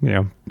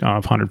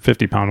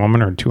 150 pound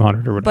woman or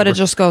 200 or whatever. But it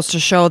just goes to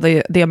show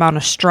the amount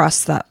of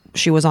stress that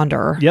she was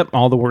under. Yep,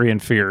 all the worry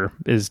and fear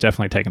is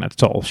definitely taking its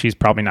toll. She's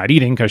probably not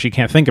eating because she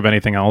can't think of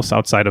anything else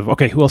outside of,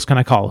 okay, who else can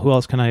I call? Who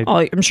else can I...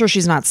 Oh, I'm sure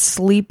she's not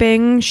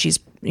sleeping. She's,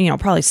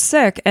 probably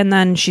sick. And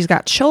then she's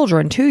got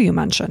children, too, you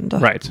mentioned.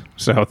 Right.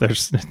 So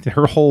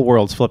her whole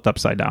world's flipped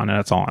upside down, and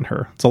it's all on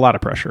her. It's a lot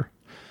of pressure.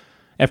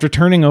 After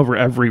turning over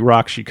every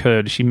rock she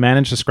could, she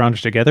managed to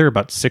scrounge together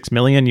about 6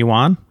 million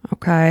yuan.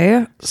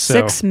 Okay.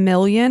 6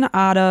 million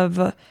out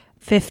of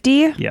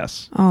 50?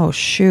 Yes. Oh,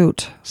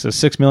 shoot. So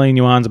 6 million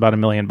yuan is about $1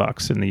 million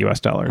in the US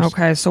dollars.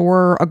 Okay, so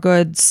we're a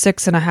good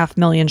 6.5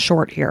 million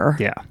short here.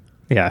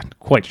 Yeah,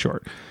 quite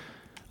short.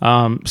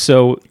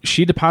 So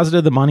she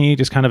deposited the money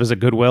just kind of as a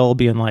goodwill,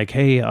 being like,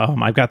 hey,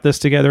 I've got this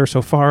together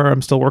so far.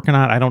 I'm still working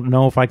on it. I don't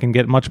know if I can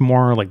get much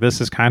more. Like,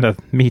 this is kind of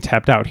me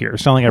tapped out here,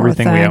 selling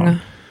everything we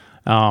own.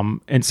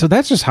 And so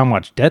that's just how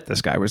much debt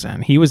this guy was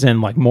in. He was in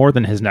like more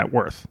than his net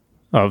worth.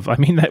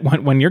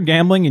 That when you're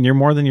gambling and you're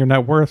more than your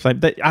net worth,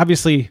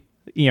 obviously...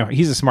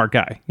 he's a smart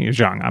guy,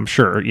 Zheng, I'm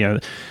sure.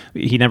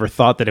 He never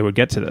thought that it would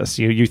get to this.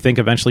 You think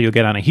eventually you'll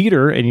get on a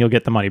heater and you'll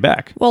get the money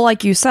back. Well,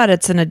 like you said,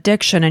 it's an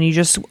addiction, and you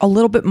just a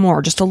little bit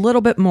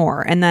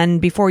more. And then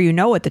before you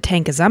know it, the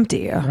tank is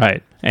empty.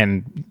 Right.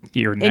 And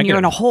you're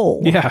in a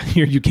hole. Yeah.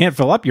 You can't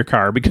fill up your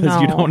car because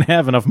you don't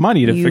have enough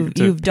money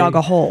you've dug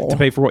a hole to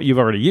pay for what you've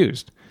already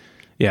used.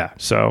 Yeah.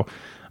 So,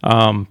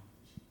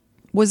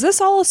 was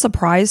this all a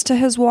surprise to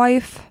his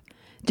wife?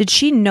 Did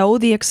she know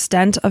the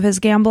extent of his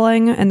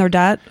gambling and their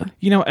debt?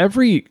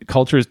 Every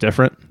culture is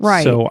different.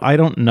 Right. So I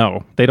don't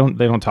know. They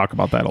don't talk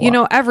about that a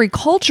lot. Every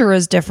culture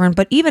is different,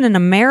 but even in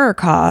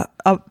America,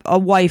 a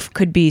wife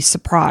could be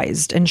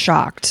surprised and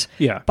shocked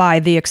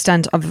by the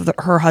extent of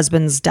her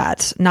husband's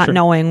debt, not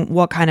knowing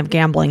what kind of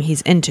gambling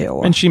he's into.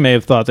 And she may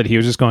have thought that he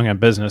was just going on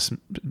business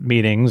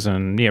meetings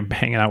and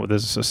hanging out with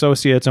his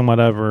associates and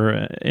whatever,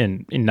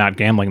 and not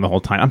gambling the whole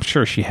time. I'm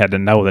sure she had to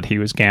know that he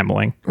was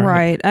gambling.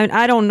 Right. And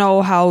I don't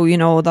know how,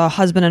 the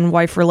husband and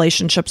wife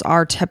relationships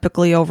are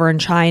typically over in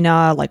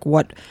China, like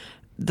what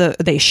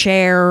they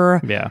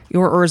share,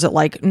 or is it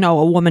like, no,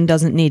 a woman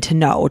doesn't need to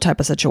know type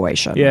of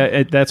situation?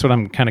 Yeah, that's what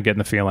I'm kind of getting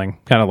the feeling.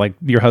 Kind of like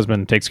your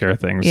husband takes care of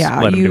things.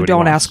 Yeah, you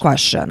don't ask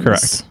questions.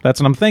 Correct. That's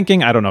what I'm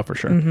thinking. I don't know for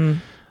sure.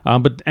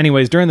 Mm-hmm. But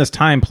anyways, during this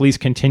time, police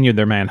continued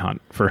their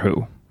manhunt for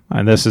Hu.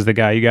 And this is the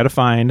guy you got to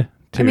find.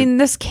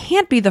 This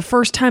can't be the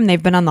first time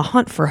they've been on the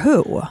hunt for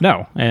Hu.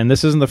 No, and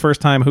this isn't the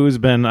first time Hu's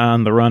been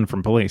on the run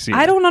from police either.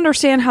 I don't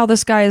understand how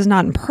this guy is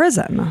not in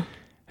prison.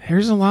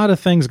 There's a lot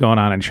of things going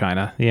on in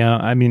China.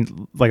 Yeah,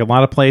 like a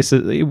lot of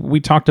places. We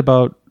talked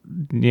about,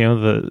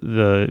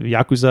 the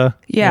Yakuza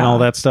and all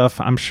that stuff.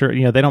 I'm sure,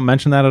 they don't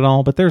mention that at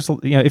all. But there's,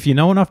 if you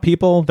know enough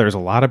people, there's a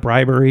lot of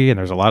bribery and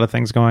there's a lot of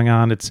ththings going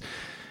on.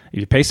 If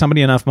you pay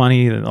somebody enough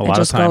money, a lot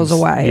of times, goes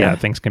away. Yeah,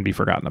 things can be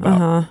forgotten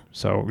about.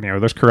 So,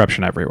 there's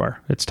corruption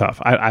everywhere. It's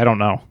tough. I don't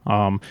know.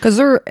 Because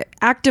they're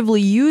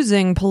actively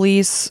using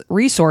police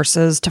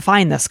resources to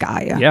find this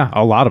guy. Yeah,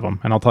 a lot of them.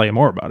 And I'll tell you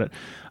more about it.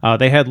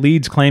 They had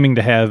leads claiming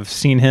to have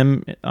seen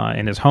him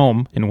in his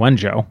home in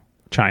Wenzhou,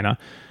 China.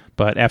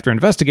 But after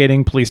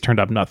investigating, police turned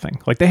up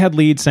nothing. Like, they had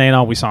leads saying,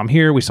 oh, we saw him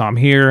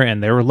here,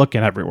 and they were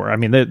looking everywhere.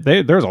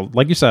 There's,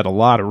 like you said, a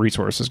lot of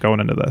resources going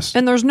into this.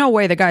 And there's no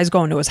way the guy's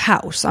going to his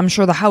house. I'm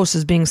sure the house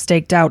is being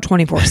staked out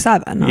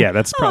 24/7. Yeah,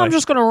 that's probably... I'm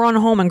just going to run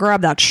home and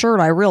grab that shirt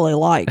I really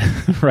like.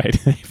 Right.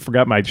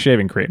 Forgot my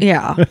shaving cream.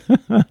 Yeah.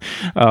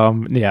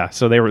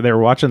 So they were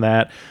watching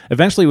that.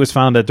 Eventually, it was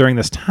found that during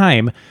this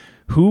time,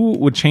 Hu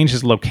would change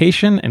his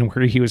location and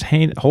where he was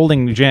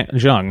holding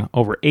Zheng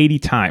over 80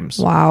 times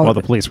while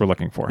the police were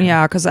looking for him.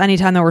 Yeah, because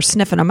anytime they were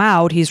sniffing him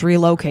out, he's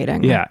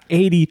relocating. Yeah,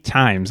 80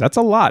 times. That's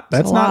a lot.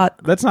 That's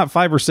not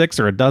 5 or 6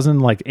 or a dozen,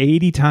 like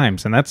 80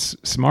 times. And that's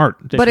smart.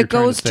 But it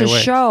goes to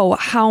show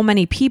how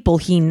many people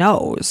he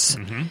knows.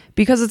 Mm-hmm.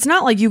 Because it's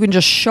not like you can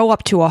just show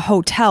up to a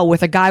hotel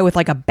with a guy with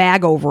like a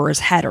bag over his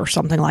head or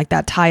something like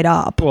that tied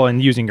up. Well,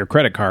 and using your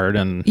credit card.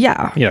 And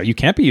you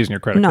can't be using your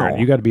credit card.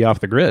 You got to be off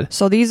the grid.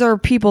 So these are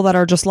people that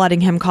are just letting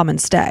him come and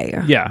stay.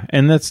 Yeah,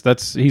 and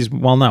that's he's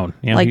well known.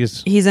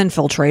 He's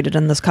infiltrated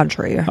in this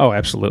country. Oh,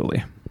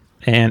 absolutely.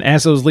 And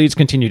as those leads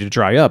continued to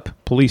dry up,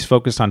 police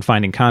focused on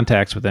finding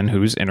contacts within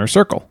Hu's inner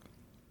circle.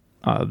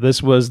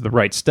 This was the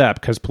right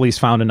step because police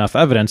found enough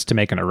evidence to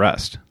make an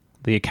arrest.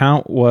 The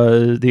account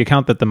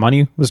that the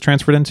money was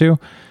transferred into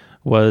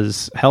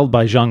was held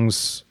by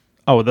Zheng's.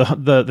 Oh,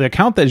 the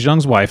account that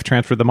Zheng's wife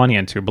transferred the money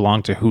into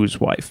belonged to Hu's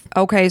wife.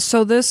 Okay,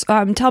 so this,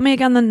 tell me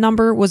again the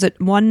number. Was it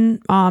about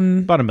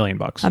 $1 million?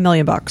 $1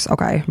 million,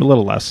 okay. A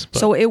little less.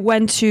 So it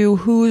went to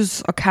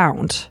whose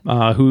account?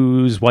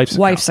 Hu's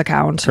wife's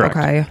account. Correct.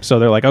 Okay. So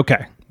they're like,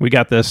 okay, we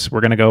got this.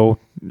 We're going to go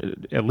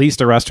at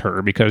least arrest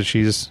her because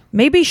she's...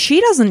 Maybe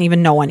she doesn't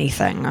even know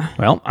anything.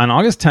 Well, on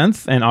August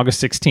 10th and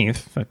August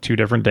 16th, 2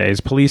 different days,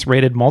 police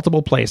raided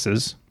multiple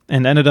places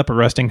and ended up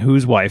arresting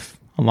Hu's wife,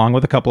 along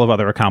with a couple of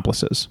other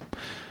accomplices.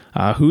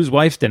 Hu's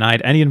wife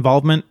denied any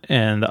involvement,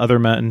 and the other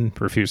men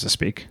refused to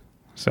speak.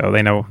 So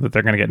they know that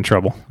they're going to get in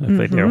trouble if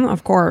they do.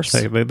 Of course.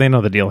 They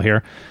know the deal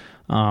here.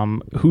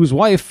 Hu's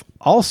wife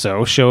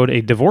also showed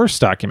a divorce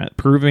document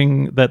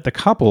proving that the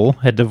couple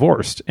had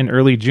divorced in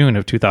early June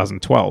of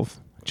 2012,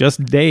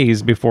 just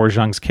days before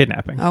Zheng's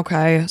kidnapping.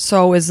 Okay,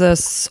 so is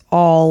this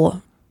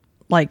all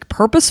like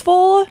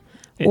purposeful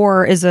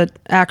or is it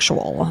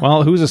actual?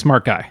 Well, Hu's a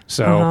smart guy,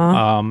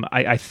 so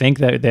I think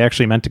that they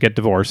actually meant to get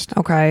divorced.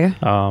 Okay,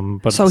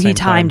 but so he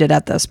timed it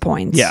at this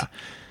point. Yeah.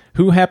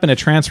 Hu happened to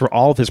transfer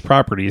all of his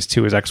properties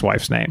to his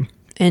ex-wife's name.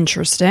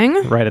 Interesting.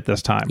 Right at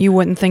this time. You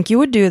wouldn't think you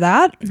would do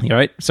that.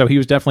 Right. So he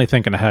was definitely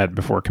thinking ahead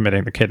before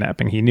committing the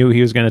kidnapping. He knew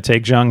he was going to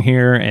take Zheng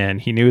here,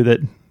 and he knew that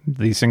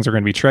these things are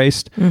going to be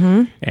traced.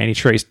 And he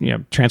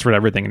transferred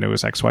everything into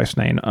his ex-wife's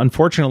name.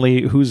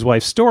 Unfortunately, Hu's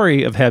wife's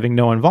story of having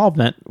no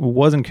involvement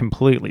wasn't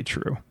completely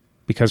true,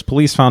 because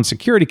police found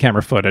security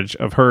camera footage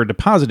of her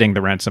depositing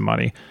the ransom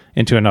money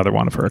into another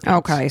one of her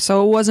accounts. Okay,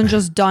 so it wasn't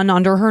just done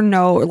under her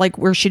nose, like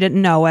where she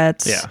didn't know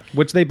it. Yeah,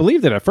 which they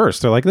believed it at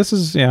first. They're like, this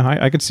is,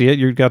 I could see it.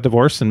 You got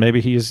divorced, and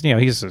maybe he's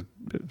a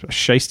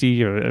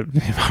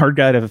shisty, hard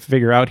guy to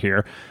figure out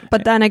here.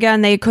 But then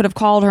again, they could have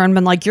called her and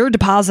been like, you're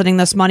depositing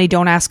this money.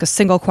 Don't ask a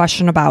single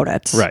question about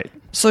it. Right.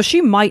 So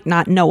she might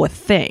not know a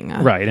thing.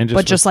 Right. And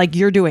just like,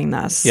 you're doing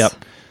this. Yep.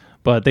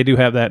 But they do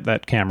have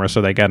that camera,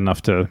 so they got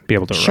enough to be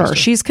able to arrest her.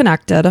 She's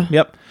connected.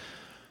 Yep.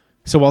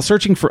 So while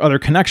searching for other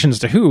connections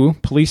to Hu,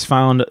 police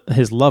found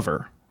his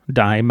lover,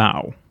 Dai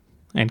Mao,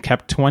 and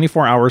kept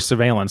 24-hour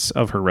surveillance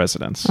of her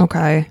residence.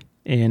 Okay.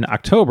 In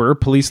October,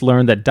 police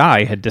learned that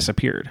Dai had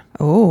disappeared.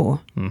 Oh.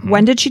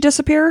 When did she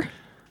disappear?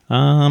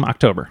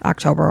 October.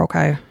 October,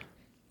 okay.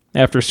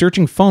 After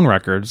searching phone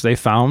records, they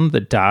found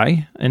that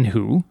Dai and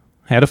Hu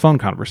had a phone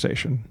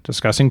conversation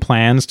discussing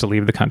plans to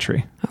leave the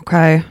country.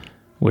 Okay.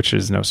 Which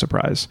is no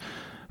surprise.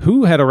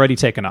 Hu had already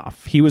taken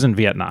off. He was in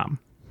Vietnam.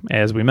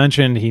 As we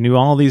mentioned, he knew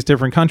all these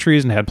different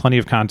countries and had plenty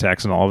of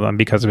contacts in all of them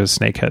because of his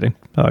snakehead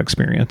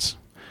experience.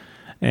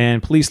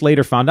 And police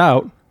later found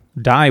out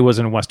Dai was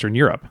in Western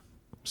Europe.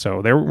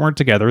 So they weren't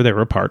together. They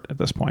were apart at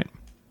this point.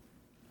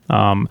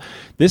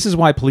 This is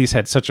why police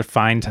had such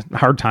a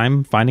hard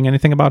time finding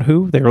anything about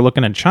Hu. They were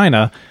looking in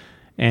China,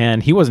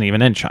 and he wasn't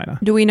even in China.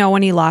 Do we know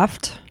when he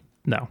left?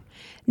 No.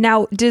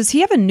 Now, does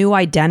he have a new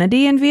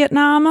identity in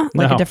Vietnam?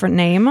 Like a different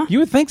name? You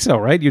would think so,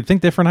 right? You'd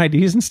think different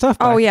IDs and stuff.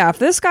 Oh, yeah. If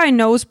this guy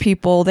knows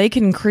people, they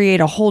can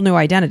create a whole new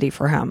identity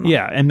for him.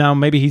 Yeah. And now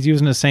maybe he's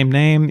using the same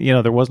name.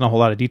 There wasn't a whole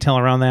lot of detail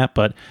around that,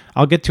 but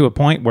I'll get to a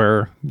point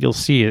where you'll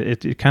see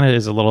it kind of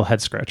is a little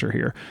head scratcher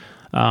here.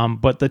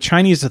 But the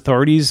Chinese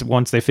authorities,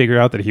 once they figured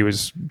out that he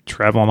was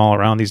traveling all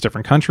around these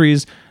different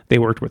countries, they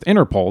worked with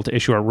Interpol to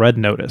issue a red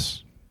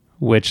notice,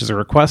 which is a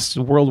request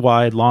to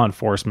worldwide law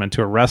enforcement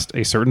to arrest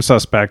a certain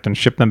suspect and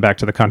ship them back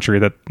to the country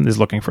that is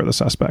looking for the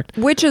suspect.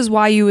 Which is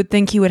why you would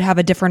think he would have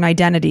a different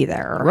identity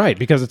there. Right,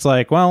 because it's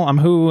like, well, I'm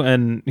Hu,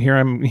 and here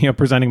I'm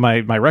presenting my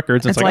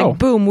records. It's like,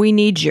 boom, we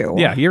need you.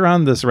 Yeah, you're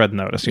on this red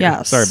notice here.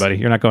 Yes. Sorry, buddy,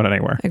 you're not going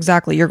anywhere.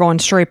 Exactly, you're going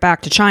straight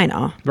back to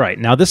China. Right,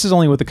 now this is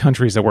only with the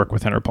countries that work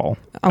with Interpol.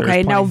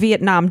 Okay, now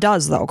Vietnam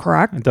does, though,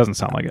 correct? It doesn't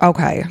sound like it.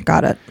 Okay,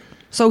 got it.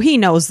 So he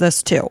knows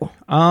this, too.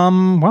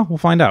 Well, we'll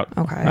find out.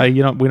 Okay.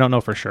 We don't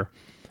know for sure.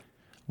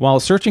 While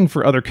searching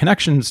for other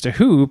connections to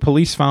Hu,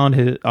 police found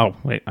his... Oh,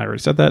 wait, I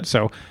already said that.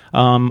 So,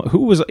 Hu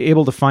was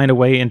able to find a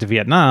way into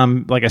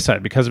Vietnam, like I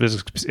said, because of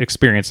his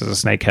experience as a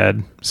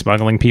snakehead,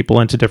 smuggling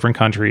people into different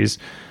countries,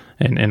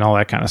 and all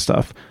that kind of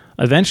stuff.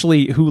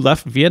 Eventually, Hu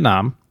left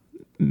Vietnam,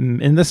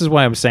 and this is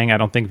why I'm saying I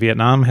don't think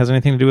Vietnam has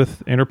anything to do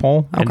with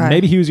Interpol. Okay. And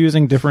maybe he was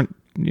using different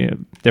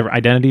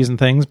identities and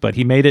things, but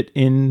he made it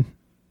in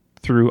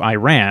through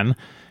Iran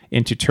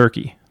into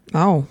Turkey.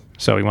 Oh.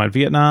 So he went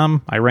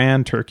Vietnam,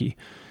 Iran, Turkey.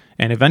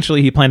 And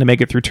eventually he planned to make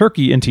it through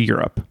Turkey into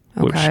Europe,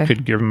 which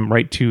could give him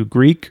right to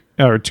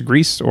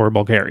Greece or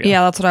Bulgaria.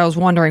 Yeah, that's what I was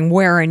wondering.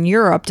 Where in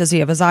Europe does he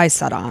have his eyes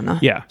set on?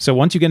 Yeah. So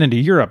once you get into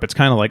Europe, it's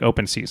kind of like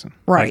open season.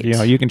 Right.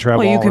 Like, you can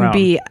travel all around. You can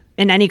be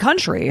in any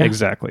country.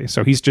 Exactly.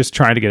 So he's just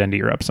trying to get into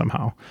Europe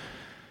somehow.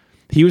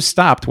 He was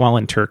stopped while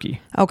in Turkey.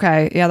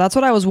 Okay. Yeah, that's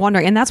what I was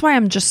wondering. And that's why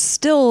I'm just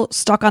still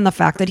stuck on the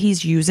fact that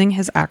he's using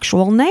his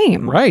actual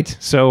name. Right.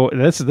 So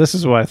this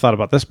is what I thought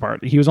about this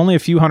part. He was only a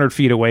few hundred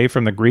feet away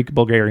from the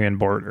Greek-Bulgarian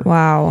border.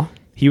 Wow.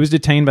 He was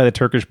detained by the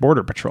Turkish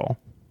Border Patrol.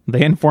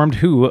 They informed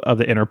Hu of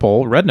the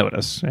Interpol red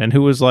notice, and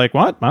Hu was like,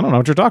 "What? I don't know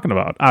what you're talking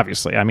about."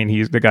 Obviously, I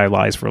mean, the guy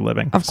lies for a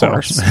living. Of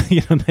course.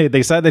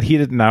 They said that he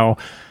didn't know.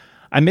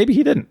 And maybe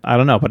he didn't. I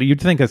don't know. But you'd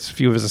think a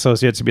few of his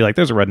associates would be like,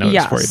 there's a red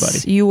notice for you,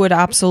 buddy. You would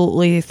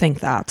absolutely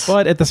think that.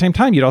 But at the same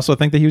time, you'd also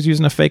think that he was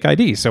using a fake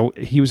ID. So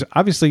he was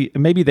obviously,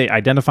 maybe they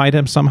identified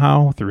him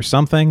somehow through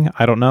something.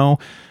 I don't know.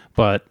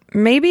 But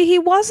maybe he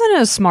wasn't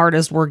as smart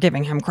as we're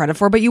giving him credit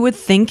for, but you would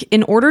think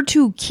in order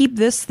to keep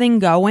this thing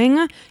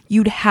going,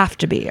 you'd have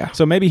to be.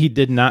 So maybe he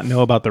did not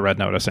know about the red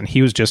notice, and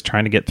he was just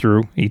trying to get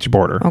through each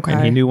border. Okay.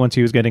 And he knew once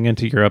he was getting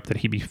into Europe that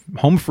he'd be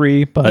home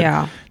free,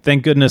 but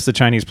thank goodness the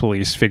Chinese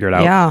police figured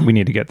out we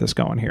need to get this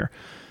going here.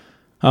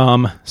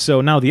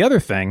 So now the other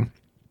thing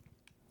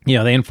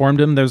They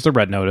informed him there's the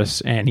red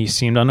notice, and he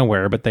seemed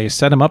unaware, but they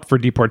set him up for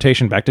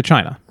deportation back to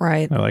China.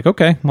 Right. They're like,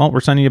 okay, well,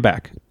 we're sending you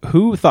back.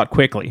 Who thought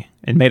quickly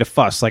and made a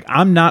fuss? Like,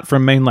 I'm not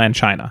from mainland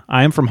China.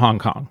 I am from Hong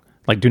Kong.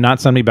 Like, do not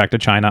send me back to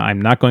China.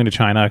 I'm not going to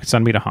China.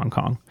 Send me to Hong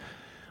Kong.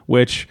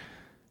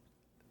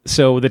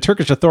 So the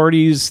Turkish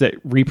authorities that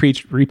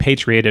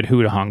repatriated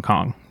Hu to Hong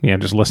Kong,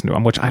 just listen to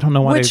him, which I don't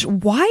know why.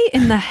 Why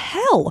in the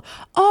hell?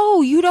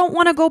 Oh, you don't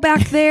want to go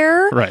back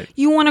there? Right.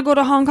 You want to go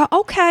to Hong Kong?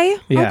 Okay.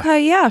 Yeah.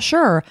 Okay. Yeah,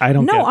 sure.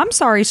 I'm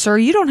sorry, sir.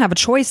 You don't have a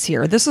choice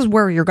here. This is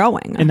where you're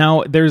going. And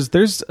now there's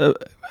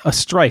a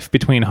strife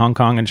between Hong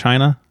Kong and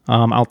China.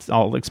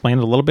 I'll explain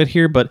it a little bit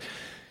here, but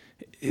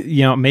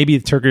maybe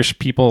the Turkish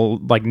people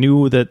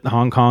knew that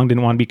Hong Kong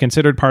didn't want to be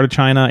considered part of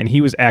China, and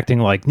he was acting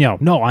like, no,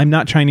 I'm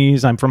not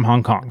Chinese. I'm from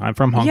Hong Kong. I'm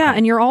from Hong Kong. Yeah,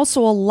 and you're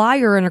also a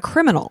liar and a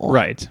criminal.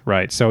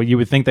 Right. So you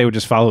would think they would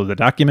just follow the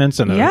documents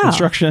and the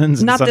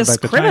instructions. And not this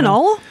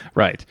criminal.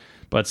 Right.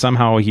 But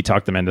somehow he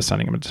talked them into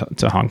sending him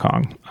to Hong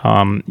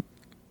Kong.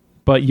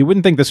 But you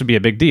wouldn't think this would be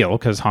a big deal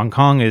because Hong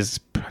Kong is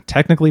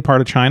technically part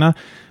of China,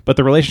 but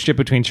the relationship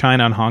between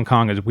China and Hong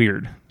Kong is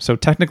weird. So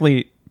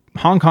technically,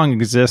 Hong Kong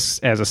exists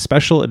as a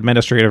special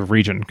administrative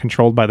region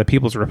controlled by the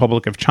People's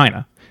Republic of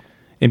China.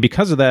 And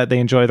because of that, they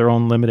enjoy their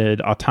own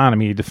limited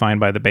autonomy defined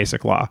by the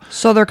Basic Law.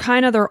 So they're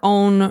kind of their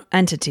own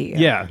entity.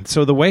 Yeah.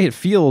 So the way it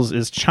feels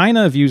is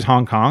China views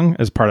Hong Kong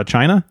as part of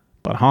China,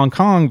 but Hong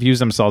Kong views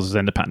themselves as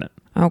independent.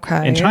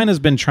 Okay. And China's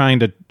been trying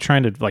to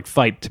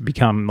fight to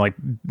become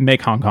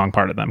make Hong Kong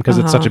part of them because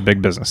it's such a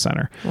big business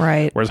center.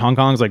 Right. Whereas Hong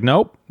Kong's like,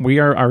 nope, we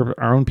are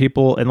our own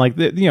people. And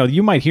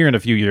you might hear in a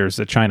few years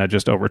that China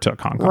just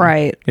overtook Hong Kong.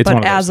 Right. It's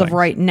but as of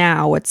right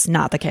now, it's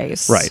not the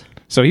case. Right.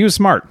 So he was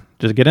smart.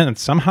 Just get in and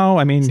somehow,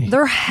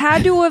 there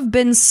had to have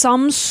been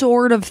some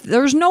sort of,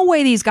 there's no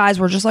way these guys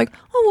were just like,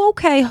 oh,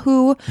 okay,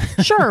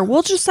 sure,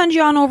 we'll just send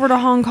you on over to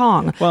Hong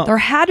Kong. Well, there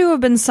had to have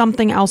been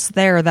something else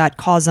there that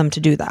caused them to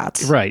do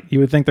that. Right. You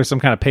would think there's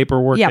some kind of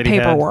paperwork. Yeah,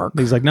 paperwork.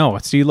 He's like, no,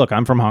 see, look,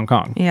 I'm from Hong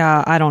Kong.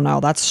 Yeah, I don't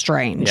know. That's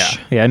strange.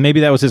 Yeah. And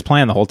maybe that was his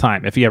plan the whole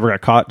time. If he ever got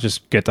caught,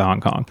 just get to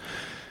Hong Kong.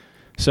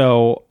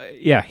 So,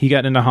 yeah, he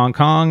got into Hong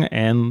Kong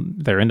and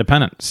they're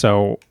independent.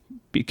 So,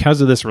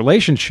 because of this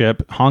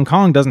relationship, Hong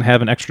Kong doesn't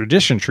have an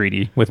extradition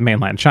treaty with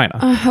mainland China.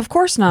 Of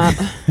course not.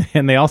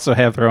 And they also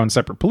have their own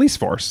separate police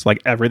force.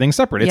 Everything's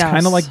separate. It's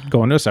kind of like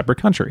going to a separate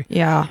country.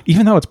 Yeah.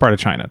 Even though it's part of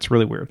China. It's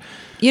really weird.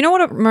 You know what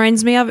it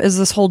reminds me of is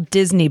this whole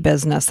Disney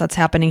business that's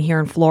happening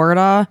here in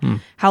Florida.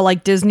 How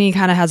Disney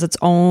kind of has its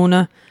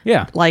own...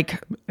 Yeah.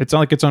 It's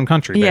like its own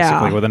country,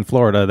 basically. Yeah. Within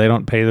Florida, they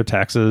don't pay their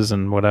taxes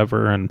and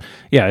whatever. And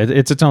yeah,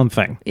 it's its own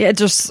thing. Yeah,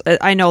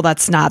 I know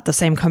that's not the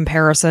same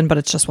comparison, but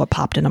it's just what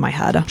popped into my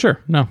head.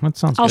 Sure. No, that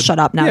sounds good. I'll shut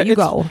up now. Yeah, you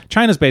go.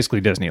 China's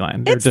basically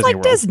Disneyland. It's Disney like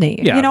World.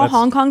 Disney. Yeah,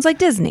 Hong Kong's like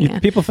Disney.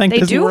 People think they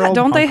Disney do. World,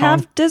 don't they Hong Kong?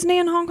 have Disney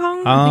in Hong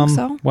Kong? I think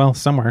so. Well,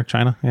 somewhere.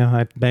 China.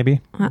 Yeah,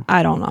 maybe.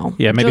 I don't know.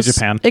 Yeah, maybe just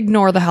Japan.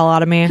 Ignore the hell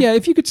out of me. Yeah,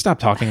 if you could stop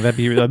talking, that'd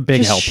be a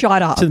big help.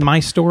 Shut up. To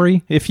my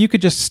story, if you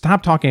could just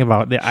stop talking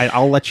about it,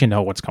 I'll let you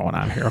know what's going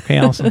on here. Okay,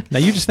 Allison? Now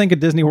you just think of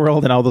Disney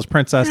World and all those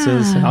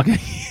princesses, and I'll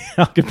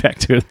get back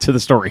to the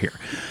story here.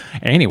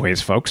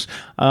 Anyways, folks,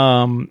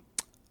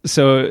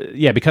 so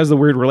yeah, because of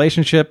the weird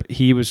relationship,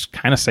 he was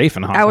kind of safe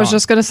in Hong Kong. I was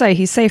just going to say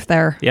he's safe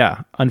there.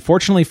 Yeah.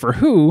 Unfortunately for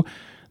Hu,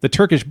 the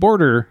Turkish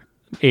border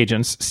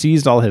agents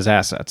seized all his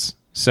assets.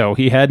 So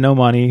he had no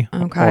money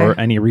or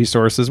any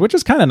resources, which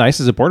is kind of nice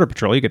as a border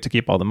patrol. You get to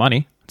keep all the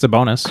money. It's a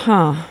bonus.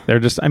 They're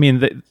just,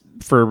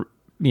 for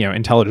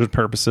intelligence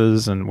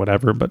purposes and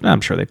whatever, but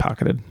I'm sure they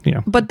pocketed,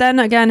 But then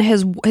again,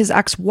 his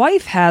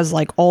ex-wife has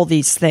all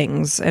these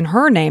things in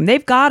her name.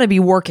 They've got to be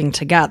working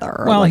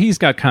together. Well, he's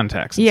got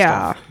contacts and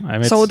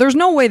stuff. So there's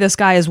no way this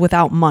guy is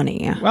without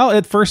money. Well,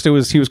 at first he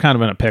was kind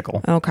of in a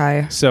pickle.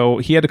 Okay. So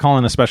he had to call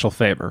in a special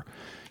favor.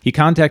 He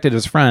contacted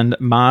his friend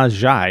Ma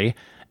Zhai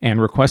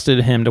and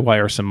requested him to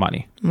wire some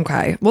money.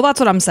 Okay. Well, that's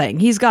what I'm saying.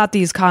 He's got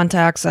these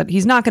contacts that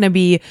he's not going to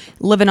be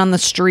living on the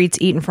streets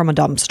eating from a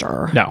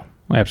dumpster. No.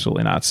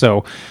 Absolutely not.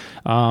 So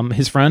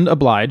his friend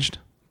obliged,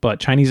 but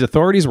Chinese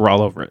authorities were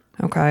all over it.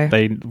 Okay.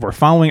 They were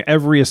following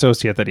every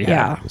associate that he had.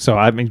 Yeah.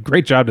 So,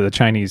 great job to the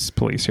Chinese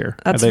police here.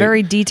 That's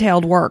very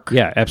detailed work.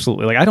 Yeah,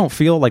 absolutely. I don't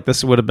feel like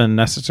this would have been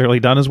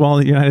necessarily done as well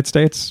in the United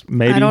States.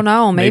 Maybe. I don't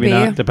know. Maybe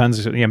not.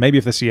 Depends. Maybe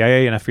if the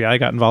CIA and FBI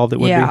got involved, it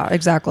would be. Yeah,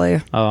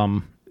 exactly.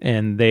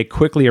 And they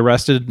quickly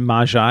arrested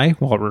Ma Zhai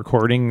while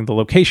recording the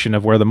location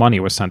of where the money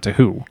was sent to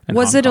Hu.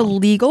 Was it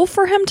illegal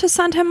for him to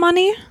send him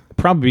money?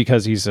 Probably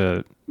because he's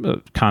a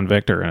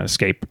convict or an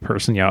escape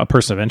person, a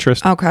person of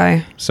interest.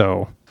 Okay.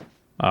 So,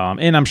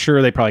 and I'm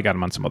sure they probably got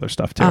him on some other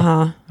stuff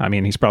too.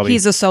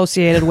 He's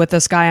associated with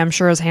this guy. I'm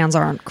sure his hands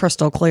aren't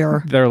crystal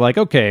clear. They're like,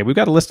 okay, we've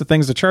got a list of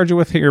things to charge you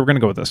with here. We're going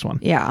to go with this one.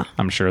 Yeah.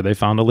 I'm sure they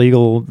found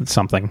illegal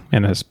something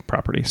in his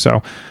property.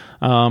 So,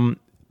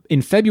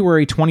 in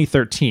February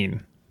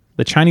 2013,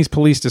 the Chinese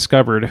police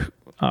discovered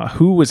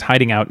Hu was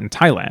hiding out in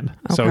Thailand.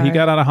 Okay. So he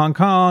got out of Hong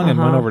Kong and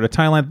went over to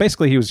Thailand.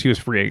 Basically, he was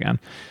free again.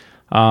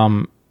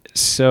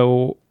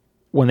 So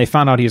when they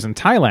found out he was in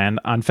Thailand,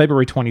 on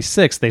February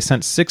 26th, they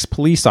sent 6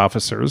 police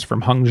officers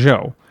from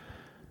Hangzhou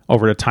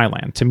over to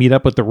Thailand to meet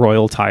up with the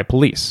Royal Thai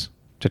Police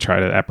to try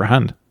to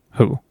apprehend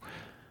Hu.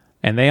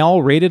 And they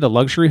all raided a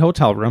luxury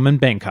hotel room in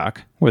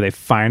Bangkok where they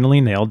finally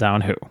nailed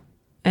down Hu.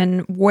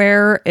 And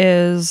where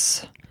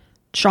is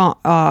Zhang?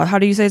 How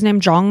do you say his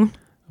name? Zhang?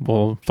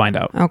 We'll find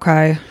out.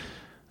 Okay.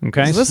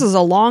 So this is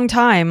a long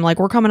time. Like,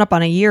 we're coming up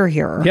on a year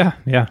here.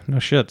 Yeah, no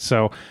shit.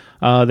 So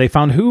they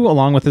found Hu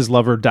along with his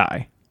lover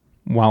Dai.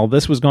 While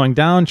this was going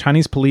down,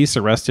 Chinese police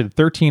arrested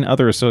 13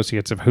 other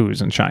associates of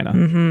Hu's in China.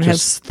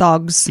 His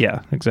thugs.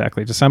 Yeah,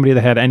 exactly. Just somebody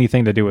that had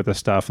anything to do with this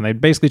stuff. And they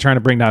basically trying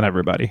to bring down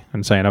everybody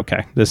and saying,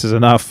 okay, this is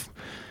enough.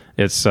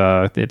 It's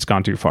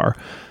gone too far.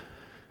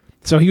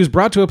 So he was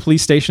brought to a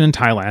police station in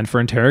Thailand for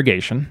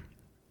interrogation.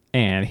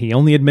 And he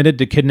only admitted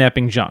to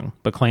kidnapping Zhang,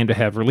 but claimed to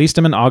have released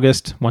him in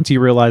August once he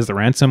realized the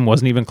ransom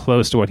wasn't even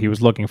close to what he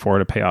was looking for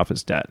to pay off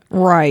his debt.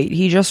 Right.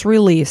 He just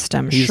released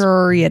him.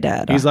 Sure you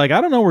did. He's like, I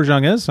don't know where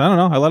Zhang is. I don't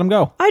know. I let him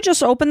go. I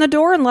just opened the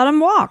door and let him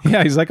walk.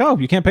 Yeah, he's like, oh,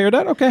 you can't pay your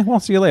debt? Okay, well,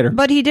 see you later.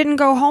 But he didn't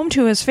go home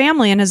to his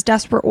family and his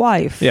desperate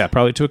wife. Yeah,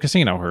 probably to a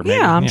casino or maybe.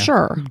 Yeah, I'm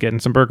sure.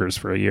 Getting some burgers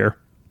for a year.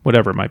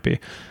 Whatever it might be.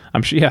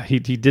 I'm sure. Yeah, he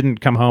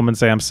didn't come home and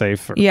say I'm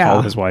safe or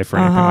call his wife or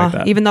anything like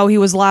that. Even though he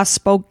was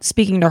last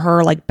speaking to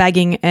her, like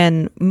begging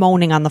and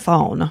moaning on the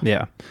phone.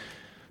 Yeah.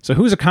 So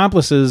Hu's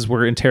accomplices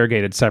were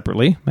interrogated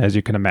separately, as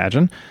you can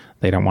imagine.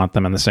 They don't want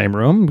them in the same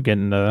room,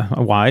 getting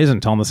wise and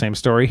telling the same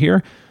story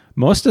here.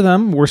 Most of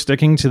them were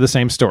sticking to the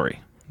same story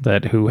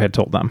that Hu had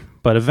told them.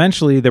 But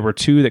eventually there were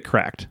two that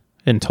cracked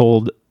and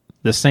told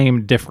the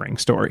same differing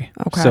story.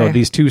 Okay. So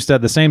these two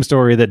said the same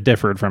story that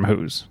differed from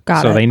Hu's.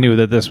 So they knew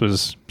that this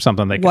was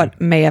something they could... What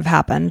may have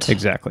happened.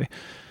 Exactly.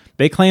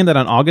 They claimed that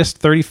on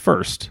August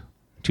 31st,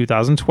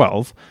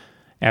 2012,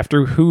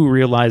 after Hu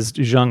realized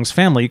Zhang's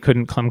family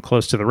couldn't come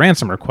close to the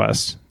ransom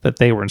request, that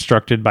they were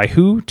instructed by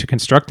Hu to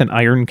construct an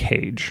iron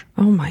cage.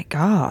 Oh my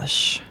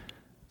gosh.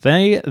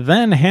 They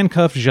then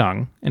handcuffed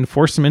Zhang and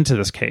forced him into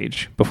this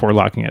cage before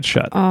locking it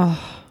shut.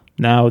 Oh.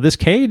 Now, this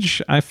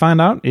cage, I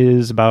found out,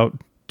 is about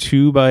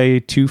 2 by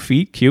 2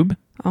 feet cube.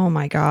 Oh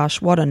my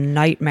gosh, what a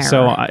nightmare.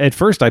 So at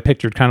first I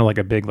pictured kind of like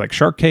a big like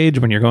shark cage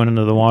when you're going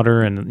into the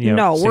water and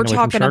No, we're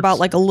talking about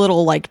like a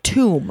little like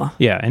tomb.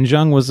 Yeah, and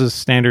Zhang was a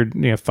standard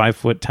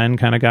 5'10"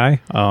 kind of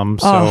guy.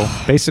 So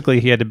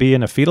basically he had to be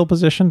in a fetal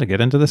position to get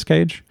into this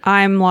cage.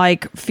 I'm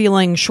like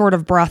feeling short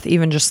of breath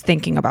even just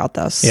thinking about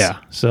this. Yeah.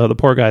 So the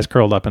poor guy's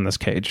curled up in this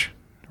cage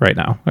right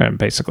now,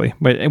 basically.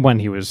 But when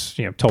he was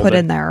told put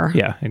in there.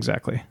 Yeah,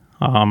 exactly.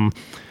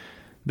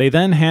 They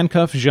then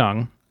handcuffed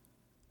Zhang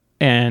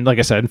and, like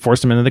I said,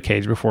 forced him into the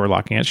cage before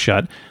locking it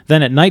shut.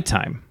 Then at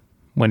nighttime,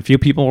 when few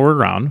people were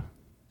around,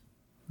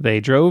 they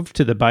drove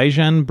to the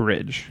Baijian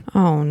Bridge.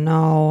 Oh,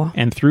 no.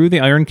 And threw the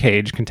iron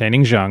cage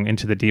containing Zhang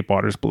into the deep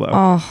waters below.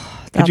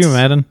 Oh, could you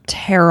imagine?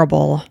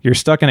 Terrible. You're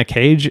stuck in a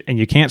cage and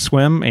you can't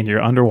swim and you're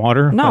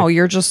underwater. No,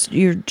 you're just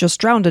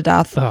drowned to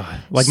death.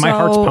 My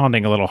heart's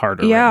pounding a little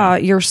harder. Yeah, right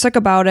now. You're sick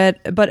about it.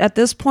 But at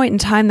this point in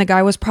time, the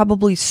guy was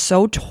probably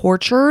so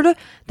tortured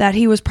that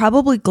he was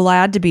probably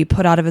glad to be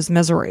put out of his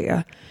misery.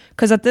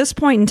 Because at this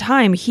point in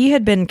time, he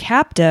had been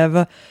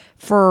captive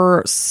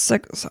for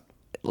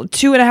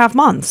 2.5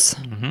 months.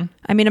 Mm-hmm.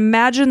 I mean,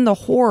 imagine the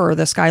horror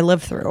this guy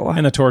lived through.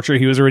 And the torture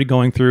he was already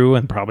going through,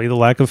 and probably the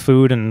lack of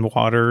food and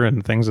water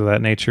and things of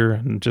that nature,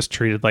 and just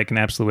treated like an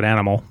absolute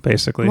animal,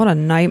 basically. What a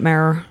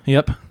nightmare.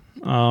 Yep.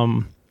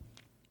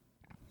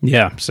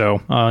 Yeah, so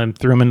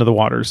threw him into the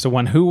waters. So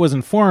when Hu was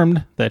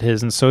informed that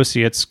his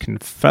associates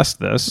confessed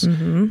this,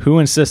 Hu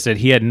insisted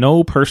he had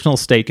no personal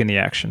stake in the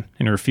action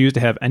and refused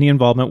to have any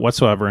involvement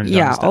whatsoever in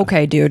Zhang's death.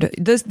 Okay, dude.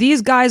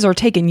 These guys are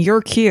taking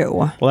your cue.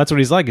 Well, that's what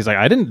he's like. He's like,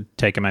 I didn't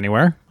take him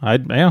anywhere.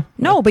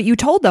 No, but you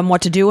told them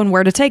what to do and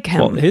where to take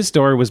him. Well, his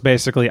story was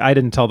basically, I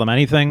didn't tell them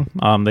anything.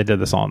 They did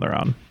this all on their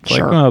own.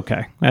 Sure. Like,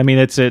 okay. I mean,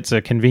 it's a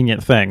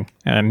convenient thing.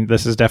 And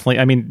this is definitely,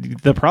 I mean,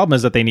 the problem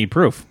is that they need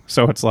proof.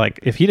 So it's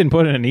like, if he didn't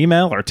put in an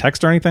email or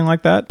text or anything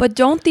like that. But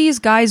don't these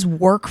guys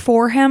work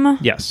for him?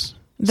 Yes.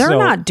 They're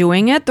not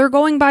doing it. They're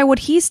going by what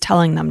he's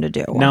telling them to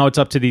do. Now it's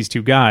up to these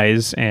two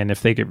guys, and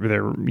if they're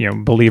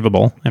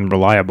believable and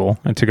reliable,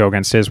 and to go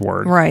against his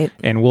word. Right.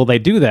 And will they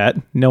do that,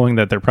 knowing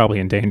that they're probably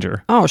in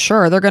danger? Oh,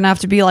 sure. They're going to have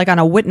to be like on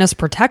a witness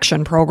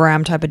protection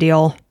program type of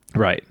deal.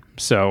 Right.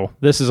 So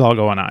this is all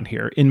going on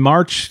here. In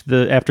March,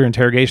 after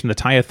interrogation, the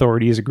Thai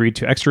authorities agreed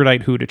to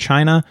extradite Hu to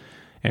China,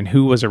 and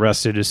Hu was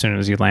arrested as soon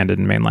as he landed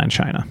in mainland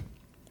China.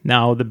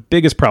 Now, the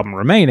biggest problem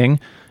remaining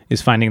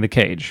is finding the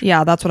cage.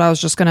 Yeah, that's what I was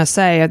just going to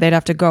say. They'd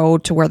have to go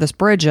to where this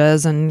bridge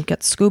is and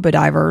get scuba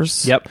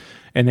divers. Yep.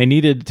 And they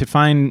needed to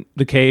find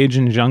the cage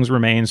and Zhang's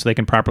remains so they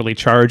can properly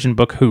charge and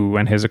book Hu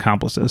and his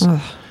accomplices.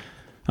 Ugh.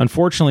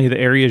 Unfortunately, the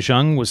area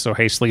Zhang was so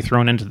hastily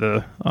thrown into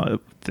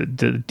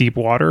the deep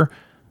water,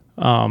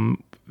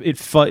 it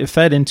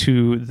fed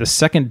into the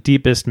second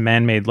deepest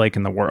man-made lake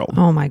in the world.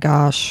 Oh my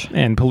gosh.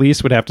 And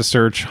police would have to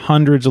search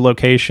hundreds of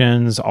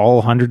locations,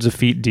 all hundreds of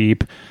feet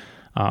deep,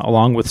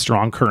 along with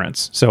strong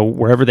currents. So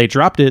wherever they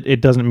dropped it, it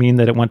doesn't mean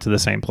that it went to the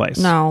same place.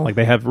 No. Like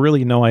they have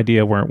really no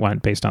idea where it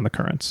went based on the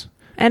currents.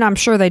 And I'm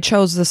sure they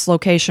chose this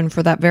location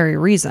for that very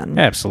reason.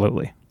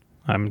 Absolutely.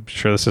 I'm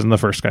sure this isn't the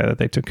first guy that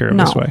they took care of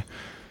this way.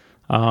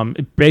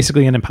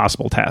 Basically an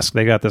impossible task.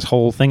 They got this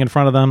whole thing in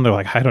front of them. They're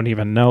like, I don't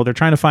even know. They're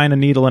trying to find a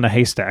needle in a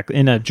haystack,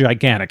 in a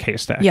gigantic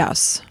haystack.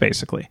 Yes.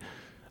 Basically.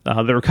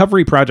 The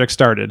recovery project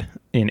started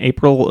in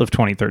April of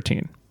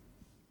 2013.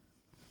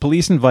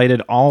 Police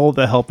invited all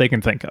the help they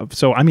can think of.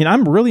 So, I mean,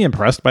 I'm really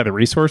impressed by the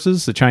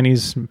resources the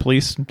Chinese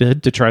police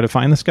did to try to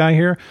find this guy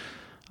here.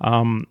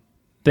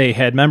 They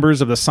had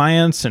members of the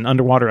science and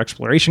underwater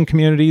exploration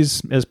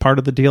communities as part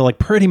of the deal. Like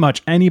pretty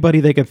much anybody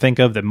they could think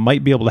of that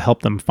might be able to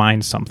help them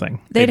find something.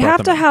 They'd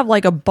have to have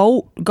like a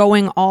boat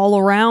going all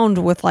around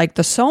with like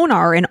the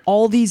sonar in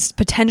all these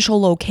potential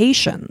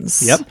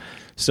locations. Yep.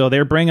 So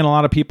they're bringing a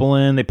lot of people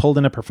in. They pulled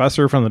in a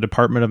professor from the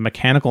Department of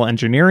Mechanical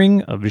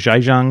Engineering of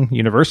Zhejiang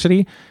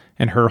University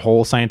and her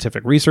whole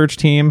scientific research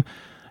team.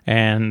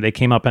 And they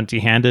came up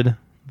empty-handed.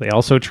 They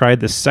also tried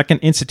the Second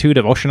Institute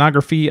of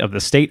Oceanography of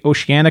the State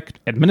Oceanic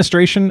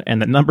Administration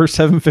and the number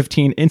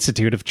 715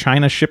 Institute of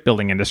China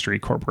Shipbuilding Industry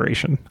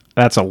Corporation.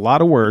 That's a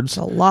lot of words.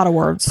 A lot of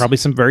words. Probably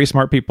some very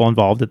smart people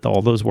involved at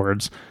all those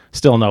words.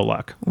 Still no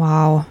luck.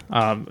 Wow.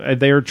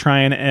 They were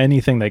trying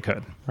anything they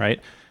could, right?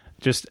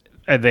 Just...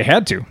 They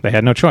had to. They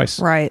had no choice.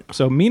 Right.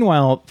 So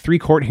meanwhile, 3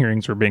 court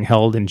hearings were being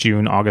held in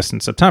June, August,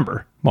 and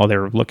September while they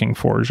were looking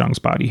for Zhang's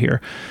body here,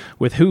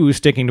 with Hu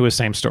sticking to his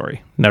same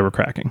story, never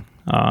cracking,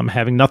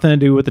 having nothing to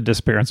do with the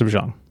disappearance of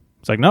Zhang.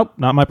 It's like, nope,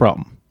 not my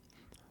problem.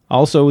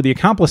 Also, the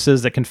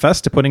accomplices that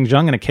confessed to putting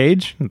Zhang in a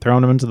cage and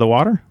throwing him into the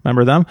water,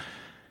 remember them?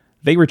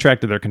 They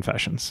retracted their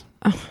confessions.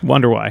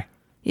 Wonder why.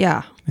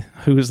 Yeah.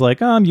 Who's like,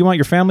 you want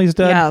your family's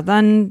dead? Yeah,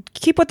 then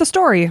keep with the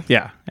story.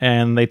 Yeah.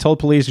 And they told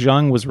police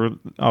Zhang was...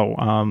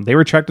 they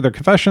retracted their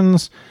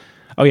confessions.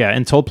 Oh, yeah.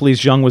 And told police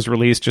Zhang was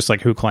released just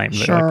like Hu claimed.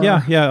 Sure.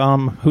 Like,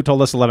 Hu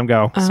told us to let him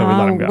go, so we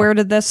let him go. Where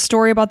did this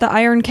story about the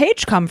iron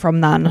cage come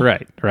from then?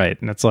 Right.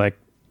 And it's like...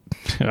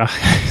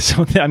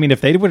 so, I mean,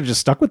 if they would have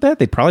just stuck with that,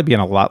 they'd probably be in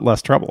a lot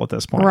less trouble at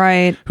this point.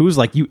 Right. Who's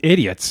like, you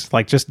idiots.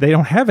 Like, just, they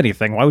don't have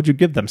anything. Why would you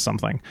give them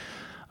something?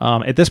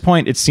 At this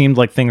point, it seemed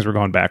like things were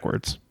going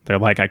backwards. They're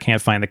like, I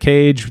can't find the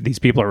cage. These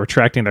people are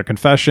retracting their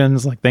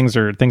confessions. Like things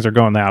are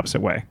going the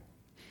opposite way.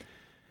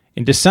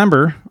 In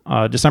December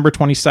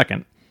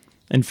 22nd,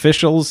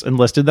 officials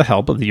enlisted the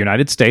help of the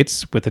United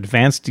States with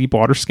advanced deep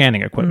water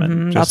scanning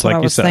equipment. Just like I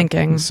was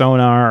thinking.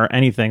 Sonar,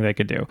 anything they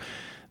could do.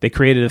 They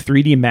created a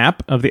 3D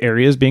map of the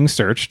areas being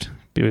searched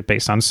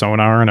based on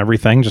sonar and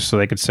everything, just so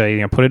they could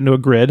say, put it into a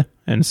grid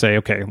and say,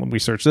 okay, when we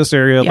search this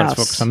area, let's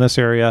focus on this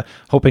area,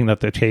 hoping that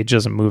the cage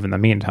doesn't move in the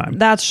meantime.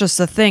 That's just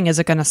the thing. Is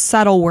it going to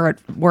settle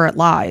where it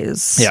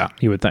lies? Yeah,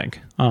 you would think.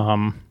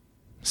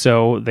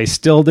 So they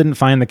still didn't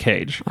find the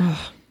cage.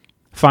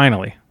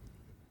 Finally,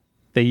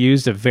 they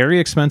used a very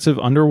expensive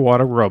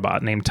underwater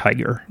robot named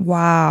Tiger.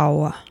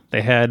 Wow.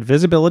 They had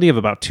visibility of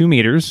about 2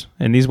 meters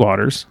in these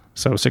waters,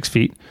 so 6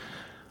 feet.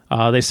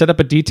 They set up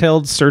a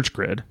detailed search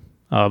grid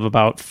of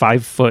about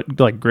 5 foot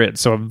grid,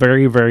 so a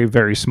very, very,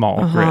 very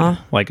small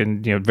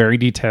grid, very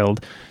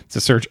detailed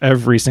to search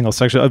every single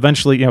section.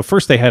 Eventually,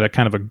 first they had a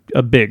kind of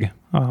a big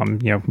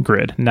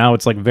grid. Now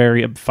it's like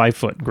very 5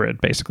 foot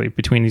grid basically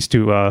between these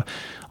two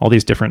all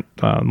these different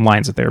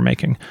lines that they were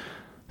making.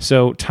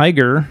 So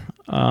Tiger,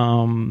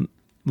 lo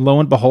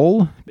and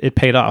behold, it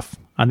paid off.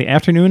 On the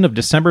afternoon of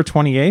December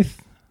 28th,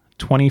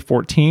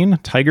 2014,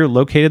 Tiger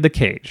located the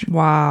cage.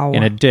 Wow.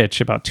 In a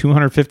ditch about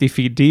 250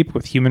 feet deep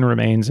with human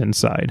remains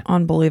inside.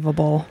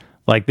 Unbelievable.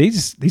 Like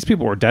these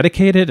people were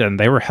dedicated and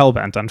they were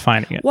hell-bent on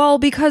finding it. Well,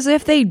 because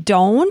if they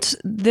don't,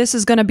 this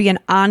is going to be an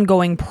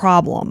ongoing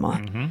problem.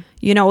 Mm-hmm.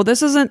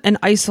 This isn't an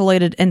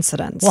isolated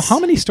incident. Well, how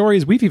many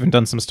stories? We've even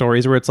done some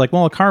stories where it's like,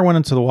 well, a car went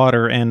into the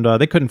water and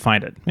they couldn't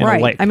find it in a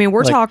lake. I mean,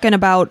 we're talking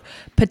about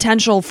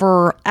potential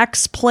for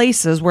X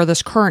places where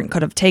this current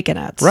could have taken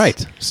it.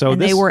 Right. So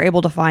they were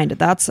able to find it.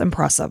 That's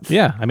impressive.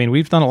 Yeah. I mean,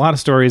 we've done a lot of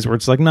stories where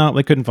it's like, no,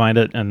 they couldn't find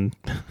it. And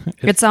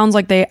it sounds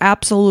like they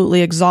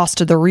absolutely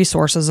exhausted the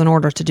resources in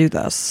order to do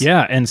this.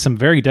 Yeah. And some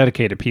very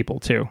dedicated people,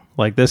 too.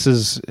 Like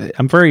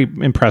I'm very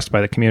impressed by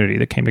the community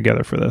that came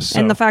together for this. So.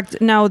 And the fact,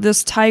 now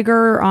this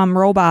Tiger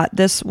robot,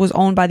 this was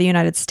owned by the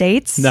United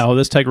States? No,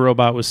 this Tiger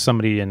robot was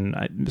somebody in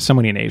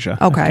Asia.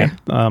 Okay.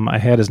 I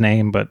had his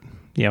name, but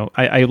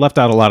I left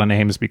out a lot of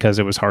names because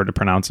it was hard to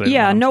pronounce it.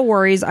 Yeah, no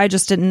worries. I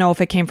just didn't know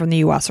if it came from the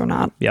U.S. or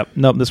not. Yep.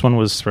 Nope, this one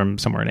was from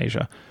somewhere in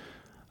Asia.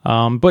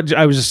 But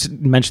I was just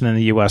mentioning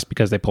the U.S.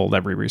 because they pulled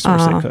every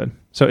resource they could.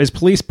 So as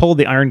police pulled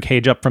the iron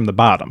cage up from the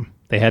bottom,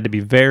 they had to be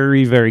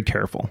very, very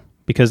careful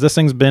because this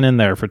thing's been in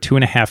there for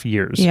 2.5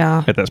 years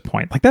at this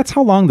point. Like, that's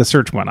how long the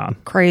search went on.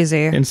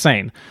 Crazy.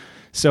 Insane.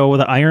 So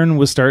the iron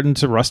was starting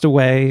to rust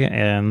away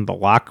and the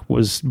lock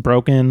was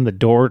broken. The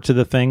door to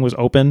the thing was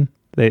open.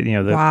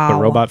 The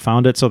robot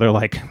found it. So they're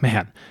like,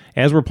 man,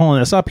 as we're pulling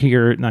this up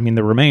here, I mean,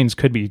 the remains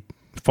could be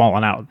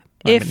falling out.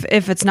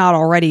 If it's not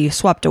already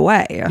swept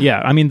away. Yeah.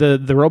 I mean,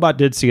 the robot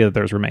did see that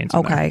there's remains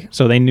in there.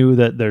 So they knew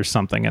that there's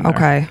something in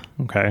there.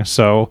 Okay.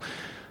 So,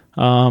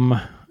 so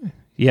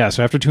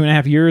after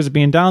 2.5 years of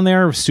being down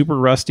there, super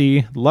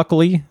rusty,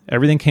 luckily,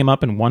 everything came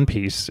up in one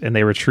piece and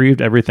they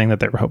retrieved everything that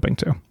they were hoping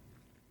to.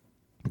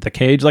 The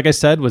cage, like I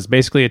said, was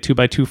basically a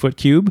 2x2 foot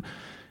cube,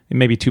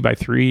 maybe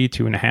 2x3,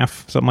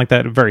 2.5, something like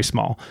that, very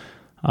small.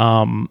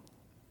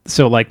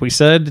 So like we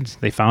said,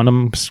 they found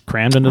him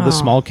crammed into the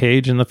small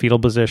cage in the fetal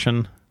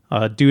position.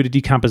 Due to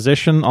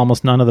decomposition,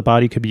 almost none of the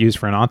body could be used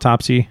for an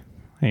autopsy.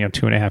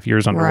 2.5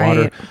 years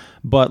underwater. Right.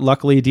 But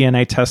luckily,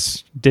 DNA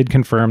tests did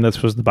confirm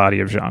this was the body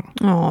of Zhang.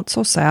 Oh, it's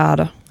so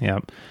sad.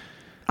 Yep.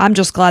 I'm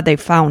just glad they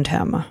found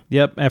him.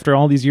 Yep. After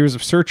all these years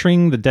of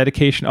searching, the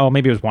dedication... Oh,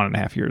 maybe it was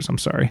 1.5 years. I'm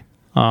sorry.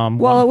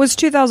 Well, it was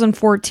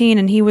 2014,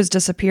 and he was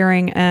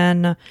disappearing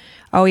in...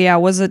 Oh, yeah.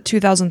 Was it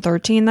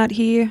 2013 that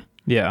he...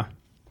 Yeah.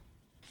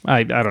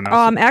 I don't know.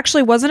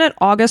 Actually, wasn't it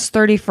August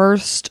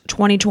 31st,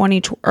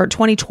 2020 or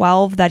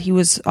 2012 that he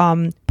was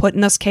put in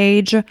this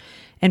cage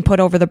and put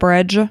over the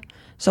bridge?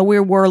 So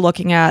we were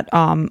looking at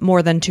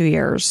more than 2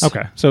 years.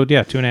 Okay. So,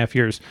 yeah, 2.5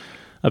 years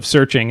of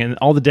searching, and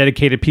all the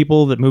dedicated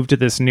people that moved to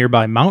this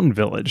nearby mountain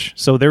village.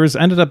 So there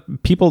ended up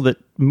people that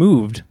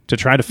moved to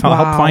try to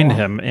help find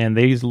him, and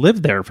they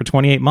lived there for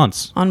 28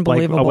 months.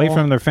 Unbelievable. Away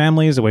from their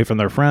families, away from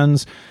their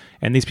friends,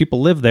 and these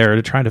people lived there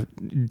to try to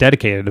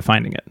dedicated to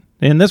finding it.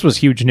 And this was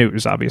huge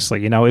news,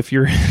 obviously. If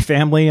your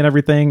family and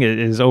everything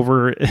is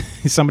over,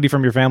 somebody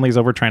from your family is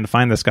over trying to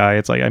find this guy,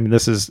 it's like,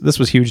 this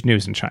was huge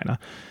news in China.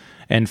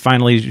 And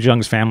finally,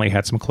 Zhang's family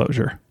had some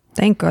closure.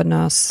 Thank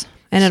goodness.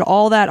 And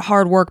all that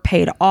hard work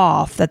paid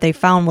off, that they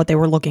found what they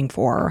were looking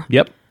for.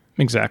 Yep,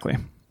 exactly.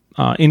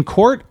 In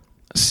court,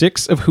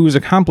 6 of Hu's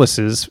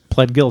accomplices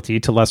pled guilty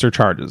to lesser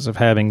charges of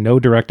having no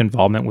direct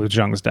involvement with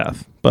Zhang's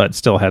death, but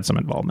still had some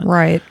involvement.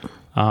 Right.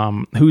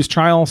 Hu's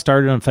trial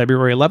started on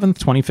February 11th,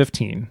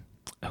 2015.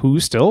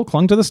 Hu still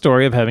clung to the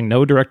story of having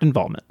no direct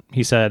involvement.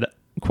 He said,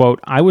 quote,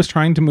 "I was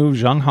trying to move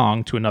Zhang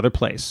Hong to another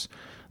place.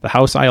 The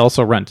house I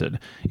also rented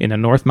in a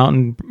North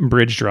Mountain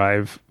Bridge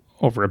Drive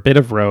over a bit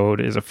of road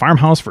is a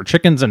farmhouse for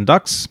chickens and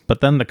ducks, but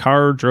then the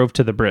car drove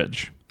to the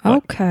bridge.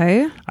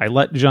 Okay. I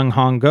let Zhang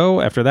Hong go.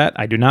 After that,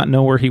 I do not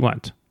know where he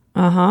went."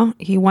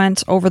 He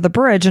went over the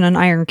bridge in an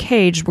iron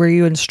cage where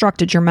you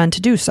instructed your men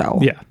to do so.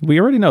 Yeah, we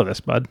already know this,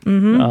 bud.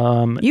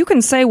 Mm-hmm. You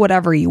can say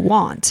whatever you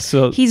want.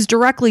 So he's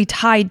directly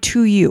tied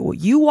to you.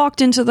 You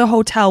walked into the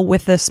hotel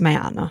with this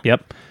man.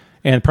 Yep.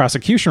 And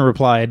prosecution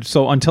replied,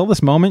 "So until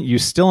this moment, you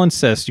still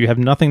insist you have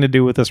nothing to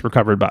do with this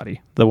recovered body,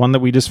 the one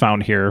that we just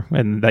found here,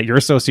 and that your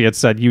associates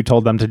said you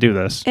told them to do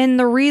this." And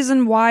the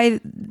reason why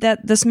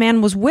that this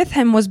man was with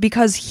him was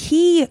because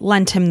he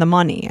lent him the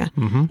money.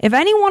 Mm-hmm. If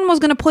anyone was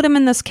going to put him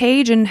in this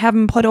cage and have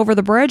him put over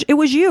the bridge, it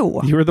was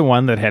you. You were the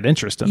one that had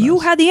interest in this.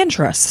 You had the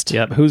interest.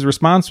 Yep. Whose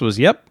response was,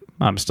 "Yep,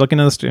 I'm sticking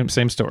to the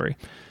same story."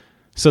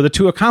 So the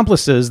 2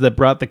 accomplices that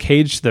brought the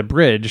cage to the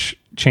bridge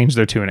changed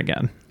their tune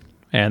again.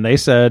 And they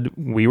said,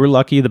 "We were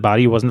lucky the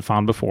body wasn't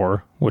found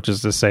before," which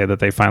is to say that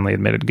they finally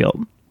admitted guilt.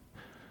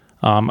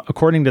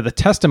 According to the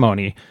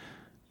testimony,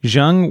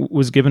 Zhang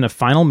was given a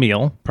final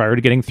meal prior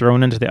to getting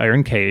thrown into the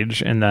iron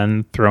cage and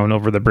then thrown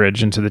over the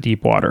bridge into the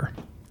deep water.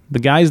 The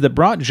guys that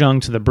brought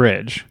Zhang to the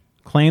bridge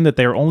claimed that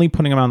they were only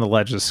putting him on the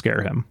ledge to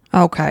scare him.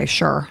 Okay,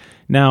 sure.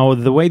 Now,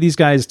 the way these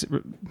guys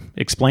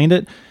explained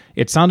it,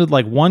 it sounded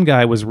like one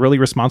guy was really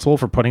responsible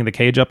for putting the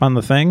cage up on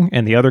the thing,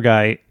 and the other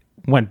guy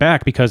went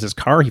back because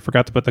he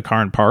forgot to put the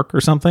car in park or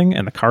something,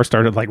 and the car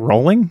started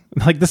rolling.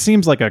 This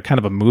seems like a kind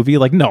of a movie.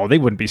 No, they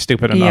wouldn't be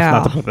stupid enough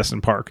not to put this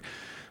in park.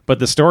 But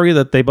the story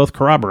that they both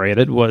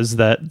corroborated was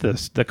that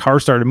the car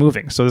started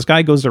moving. So this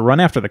guy goes to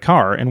run after the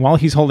car, and while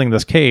he's holding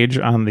this cage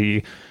on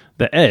the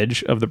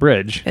edge of the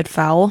bridge, it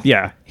fell.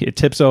 Yeah, it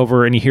tips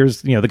over, and he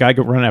hears the guy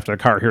go running after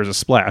the car hears a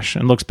splash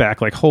and looks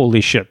back like, holy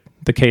shit,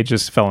 the cage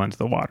just fell into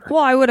the water.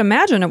 Well, I would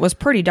imagine it was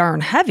pretty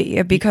darn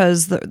heavy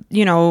because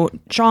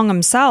Zhang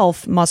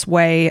himself must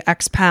weigh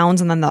X pounds,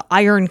 and then the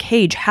iron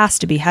cage has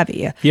to be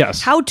heavy.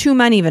 Yes. How 2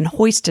 men even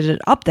hoisted it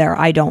up there,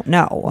 I don't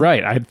know.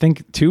 Right. I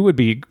think 2 would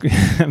be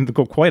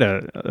quite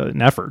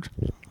an effort.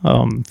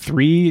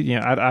 3,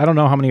 I don't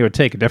know how many it would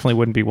take. It definitely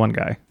wouldn't be one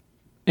guy.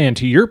 And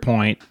to your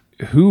point,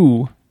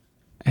 Hu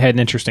had an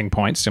interesting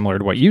point similar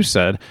to what you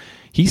said.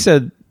 He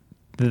said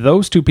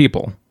those 2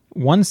 people,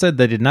 one said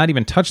they did not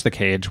even touch the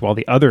cage while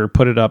the other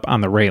put it up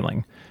on the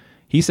railing.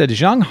 He said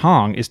Zhang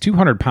Hong is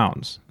 200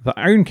 pounds. The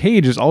iron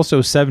cage is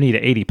also 70 to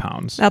 80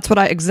 pounds. That's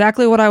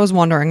exactly what I was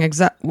wondering.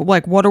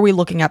 What are we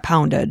looking at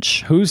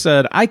poundage? Hu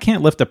said, "I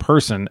can't lift a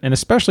person, and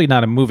especially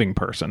not a moving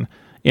person,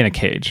 in a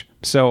cage.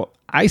 So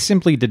I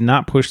simply did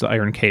not push the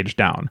iron cage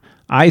down.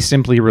 I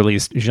simply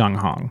released Zhang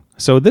Hong."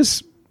 So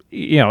this,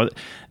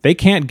 they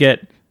can't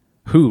get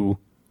Hu's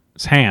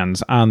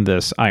hands on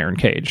this iron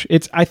cage.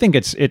 I think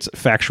it's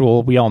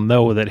factual. We all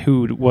know that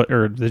Hu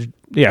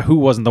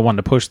wasn't the one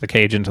to push the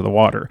cage into the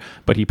water,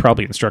 but he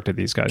probably instructed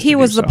these guys. He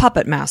was the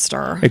puppet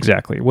master.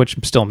 Exactly, which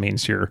still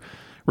means you're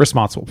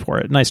responsible for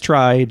it. Nice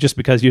try. Just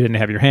because you didn't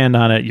have your hand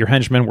on it, your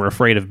henchmen were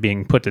afraid of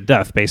being put to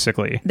death,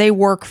 basically. They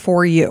work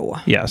for you.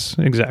 Yes,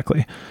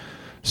 exactly.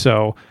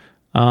 So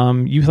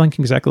you think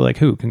exactly like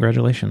Hu.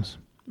 Congratulations.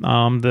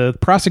 The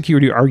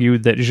prosecutor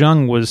argued that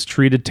Zhang was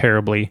treated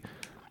terribly,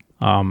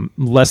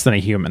 less than a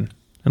human.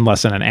 and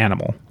less than an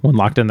animal when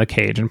locked in the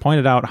cage, and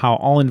pointed out how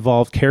all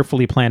involved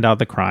carefully planned out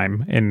the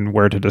crime and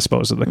where to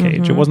dispose of the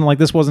cage. It wasn't like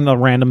this wasn't a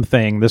random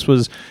thing. This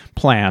was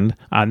planned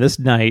on this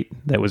night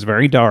that was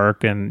very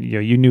dark, and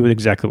you knew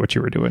exactly what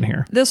you were doing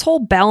here. This whole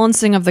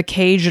balancing of the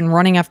cage and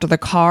running after the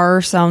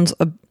car sounds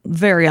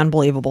very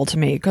unbelievable to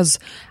me, because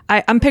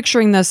I'm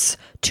picturing this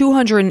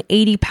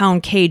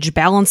 280-pound cage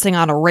balancing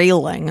on a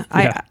railing.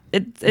 Yeah.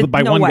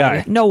 By no one way.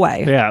 guy. No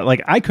way. Yeah,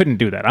 like I couldn't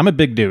do that. I'm a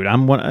big dude.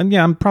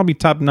 I'm probably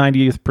top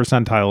 90th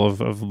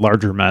percentile of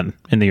larger men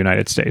in the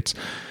United States.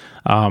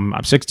 I'm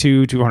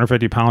 6'2",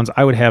 250 pounds.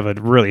 I would have a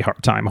really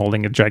hard time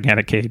holding a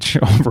gigantic cage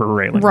over a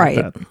railing right.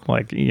 like that.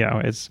 Like,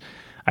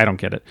 I don't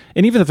get it.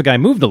 And even if the guy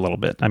moved a little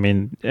bit, I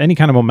mean, any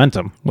kind of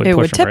momentum would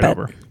push him right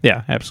over.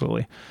 Yeah,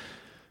 absolutely.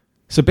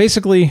 So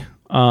basically,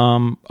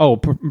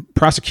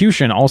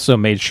 prosecution also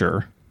made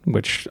sure,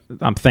 which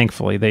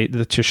thankfully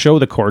to show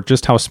the court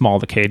just how small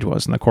the cage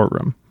was in the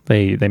courtroom.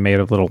 They made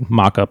a little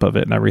mock-up of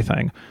it and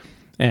everything.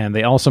 And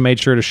they also made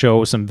sure to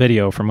show some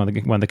video from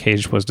when the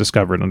cage was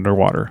discovered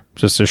underwater,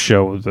 just to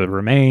show the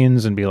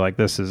remains and be like,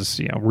 this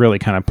is, really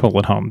kind of pull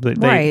it home.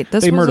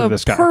 This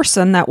was a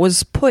person that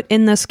was put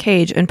in this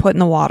cage and put in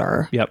the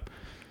water. Yep.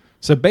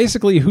 So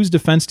basically, whose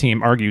defense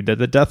team argued that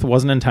the death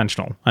wasn't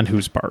intentional on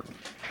whose part,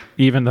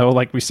 even though,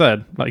 like we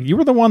said, like you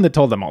were the one that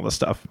told them all this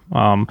stuff.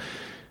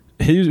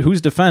 Whose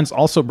defense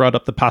also brought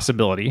up the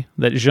possibility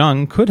that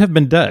Zheng could have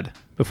been dead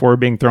before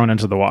being thrown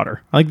into the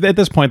water. Like at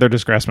this point, they're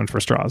just grasping for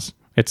straws.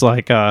 It's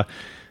like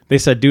they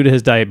said due to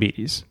his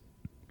diabetes.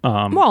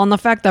 And the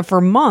fact that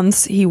for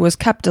months he was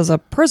kept as a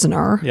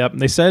prisoner. Yep.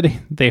 They said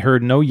they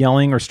heard no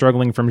yelling or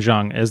struggling from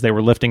Zheng as they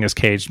were lifting his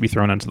cage to be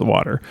thrown into the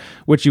water,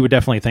 which you would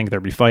definitely think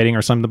there'd be fighting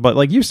or something. But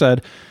like you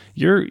said,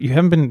 you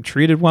haven't been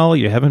treated well.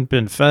 You haven't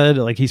been fed.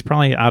 Like he's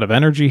probably out of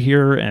energy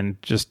here and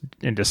just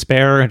in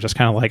despair and just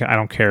kind of like, I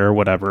don't care,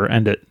 whatever,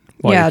 end it.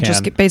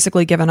 Just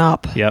basically given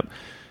up. Yep.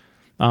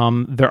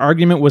 Their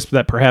argument was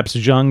that perhaps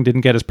Zheng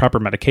didn't get his proper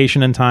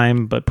medication in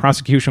time, but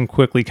prosecution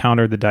quickly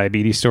countered the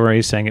diabetes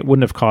story, saying it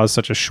wouldn't have caused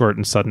such a short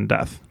and sudden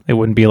death. It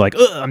wouldn't be like,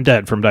 I'm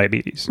dead from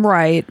diabetes.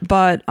 Right,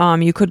 but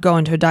you could go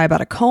into a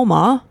diabetic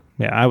coma.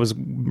 Yeah,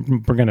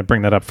 we're going to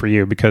bring that up for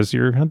you because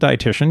you're a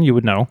dietitian. You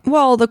would know.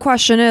 Well, the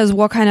question is,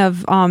 what kind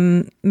of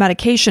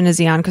medication is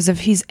he on? Because if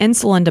he's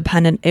insulin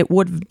dependent, it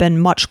would have been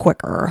much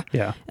quicker.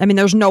 Yeah. I mean,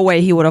 there's no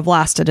way he would have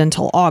lasted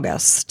until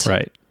August.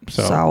 Right.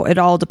 So it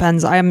all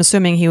depends. I'm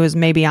assuming he was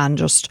maybe on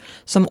just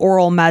some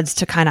oral meds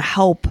to kind of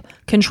help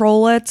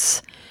control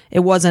it.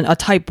 It wasn't a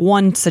type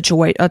 1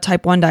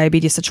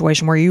 diabetes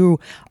situation where you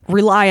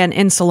rely on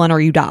insulin or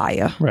you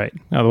die. Right.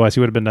 Otherwise,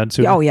 he would have been dead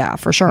soon. Oh, yeah,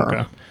 for sure.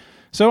 Okay.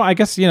 So I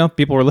guess,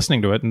 people were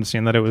listening to it and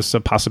seeing that it was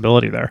a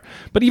possibility there.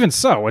 But even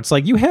so, it's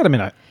like you had him in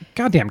a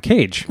goddamn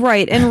cage.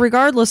 Right. And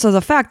regardless of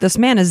the fact, this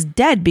man is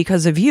dead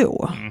because of you.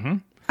 Mm-hmm.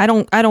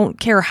 I don't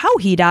care how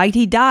he died.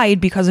 He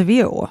died because of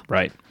you.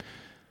 Right.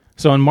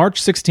 So on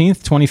March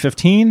 16th,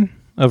 2015,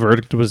 a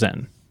verdict was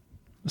in.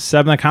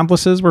 7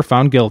 accomplices were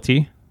found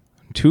guilty.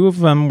 2 of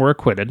them were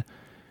acquitted.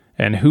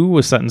 And Hu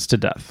was sentenced to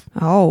death.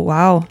 Oh,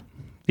 wow.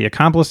 The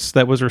accomplice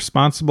that was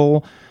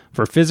responsible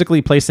for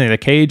physically placing the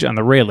cage on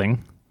the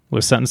railing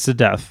was sentenced to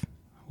death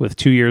with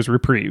 2 years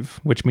reprieve,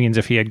 which means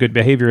if he had good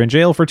behavior in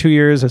jail for 2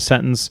 years, his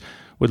sentence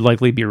would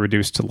likely be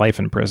reduced to life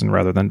in prison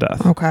rather than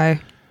death. Okay.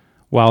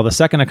 While the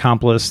second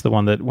accomplice, the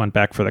one that went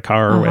back for the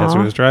car as he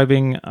was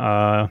driving,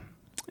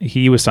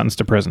 he was sentenced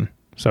to prison.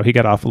 So he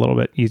got off a little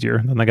bit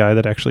easier than the guy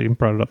that actually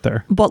brought it up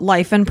there. But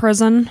life in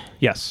prison?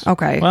 Yes.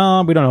 Okay.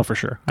 Well, we don't know for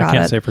sure. I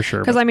can't say for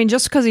sure. Because,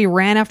 just because he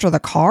ran after the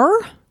car?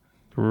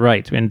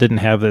 Right. And didn't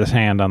have his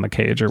hand on the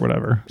cage or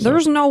whatever. So.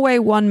 There's no way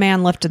one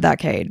man lifted that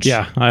cage.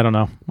 Yeah, I don't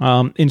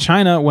know. In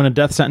China, when a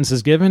death sentence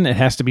is given, it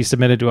has to be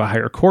submitted to a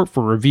higher court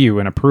for review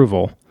and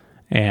approval.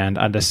 And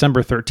on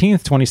December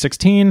 13th,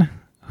 2016,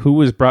 Hu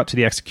was brought to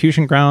the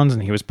execution grounds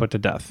and he was put to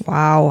death.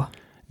 Wow.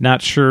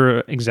 Not sure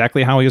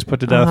exactly how he was put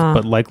to death,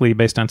 but likely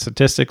based on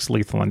statistics,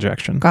 lethal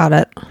injection. Got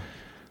it.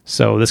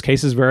 So this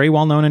case is very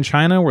well known in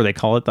China, where they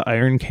call it the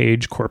Iron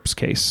Cage Corpse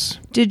case.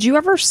 Did you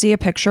ever see a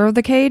picture of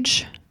the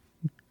cage?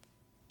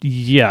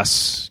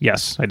 Yes,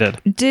 I did.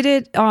 Did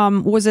it,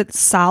 was it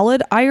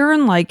solid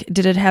iron? Like,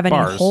 did it have any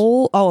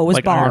hole? Oh, it was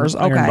like bars.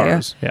 Iron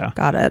bars. Yeah.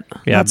 Got it.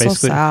 Yeah, that's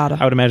basically, so sad.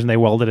 I would imagine they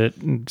welded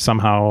it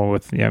somehow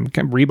with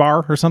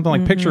rebar or something,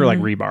 like picture like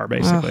rebar,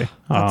 basically.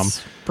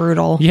 That's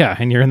brutal. Yeah,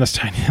 and you're in this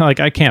tiny,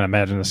 I can't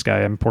imagine this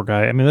guy. Poor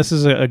guy. I mean, this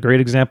is a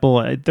great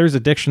example. There's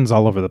addictions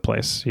all over the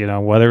place,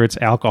 whether it's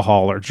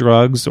alcohol or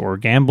drugs or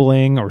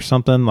gambling or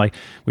something. Like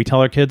we tell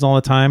our kids all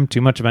the time,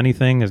 too much of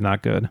anything is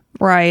not good.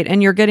 Right,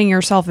 and you're getting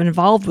yourself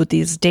involved with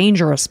these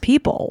dangerous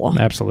people.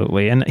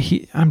 Absolutely. And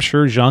I'm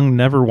sure Zheng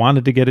never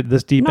wanted to get it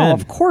this deep in. No,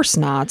 of course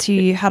not.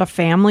 He had a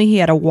family. He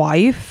had a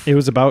wife. It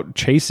was about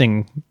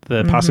chasing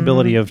the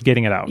possibility of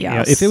getting it out. Yes. You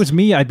know, if it was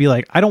me, I'd be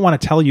like, I don't want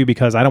to tell you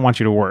because I don't want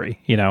you to worry,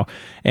 you know,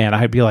 and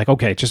I'd be like,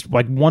 okay, just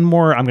like one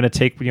more, I'm going to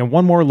take, you know,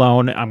 one more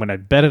loan. I'm going to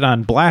bet it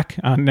on black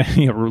on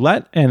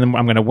roulette, and then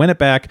I'm going to win it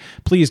back.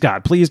 Please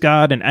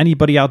God, and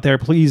anybody out there,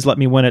 please let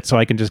me win it so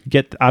I can just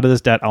get out of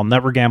this debt. I'll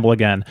never gamble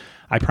again.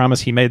 I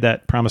promise. He made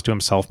that promise to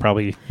himself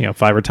probably,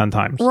 5 or 10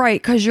 times.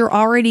 Right, because you're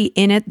already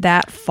in it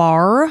that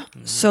far,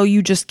 so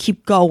you just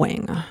keep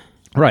going.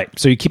 Right,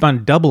 so you keep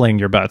on doubling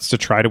your bets to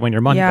try to win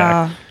your money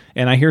back.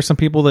 And I hear some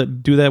people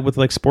that do that with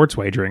like sports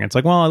wagering. It's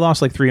like, well, I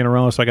lost like 3 in a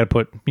row, so I got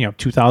to put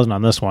 2,000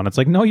 on this one. It's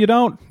like, no, you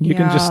don't. You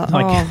can just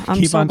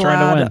keep on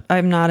trying to win.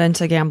 I'm not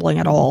into gambling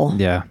at all.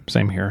 Yeah,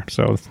 same here.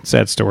 So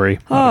sad story.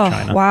 Oh,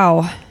 China.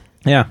 Wow.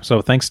 Yeah, so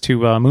thanks to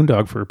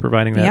Moondog for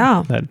providing that.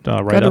 Yeah, that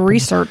good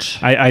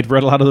research. I'd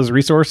read a lot of those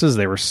resources.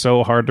 They were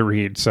so hard to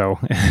read. So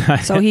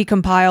he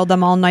compiled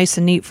them all nice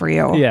and neat for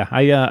you. Yeah,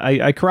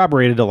 I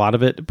corroborated a lot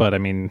of it, but I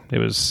mean it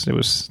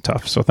was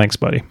tough. So thanks,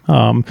 buddy.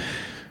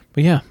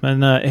 But yeah,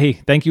 and hey,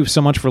 thank you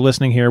so much for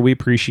listening here. We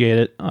appreciate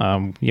it. I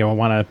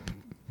want to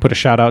put a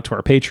shout out to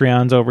our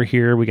Patreons over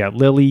here. We got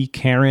Lily,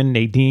 Karen,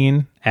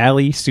 Nadine,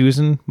 Allie,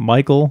 Susan,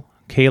 Michael,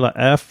 Kayla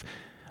F,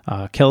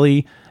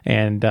 Kelly,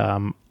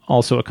 and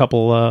also a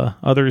couple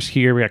others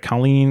here. We got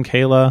Colleen,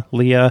 Kayla,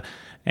 Leah,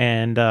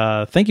 and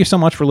thank you so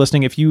much for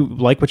listening. If you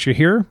like what you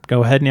hear,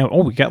 go ahead and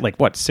we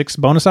got 6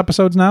 bonus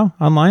episodes now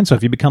online. So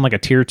if you become like a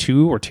tier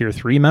 2 or tier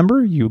 3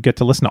 member, you get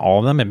to listen to all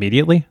of them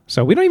immediately.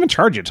 So we don't even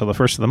charge you till the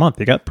first of the month.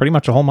 You got pretty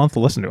much a whole month to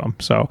listen to them.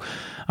 So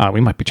we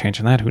might be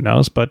changing that. Who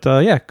knows? But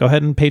yeah, go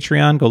ahead and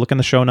Patreon. Go look in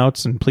the show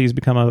notes and please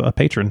become a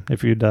patron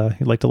if you'd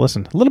like to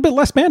listen. A little bit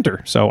less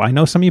banter. So I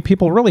know some of you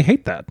people really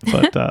hate that,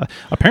 but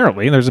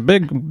apparently there's a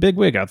big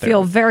wig out there.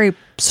 Feel very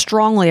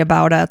strongly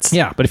about it.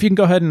 Yeah, but if you can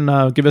go ahead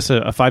and give us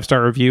a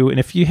 5-star review, and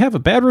if you have a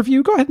bad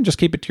review, go ahead and just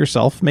keep it to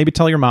yourself. Maybe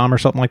tell your mom or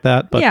something like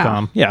that. But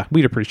yeah,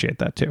 we'd appreciate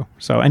that too.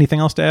 So anything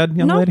else to add,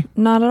 young lady?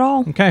 Not at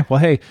all. Okay, well,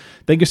 hey,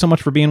 thank you so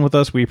much for being with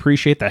us. We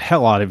appreciate the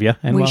hell out of you.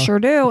 And we sure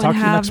do. Talk and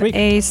have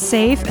a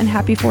safe and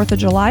happy 4th of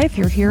July if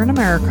you're here in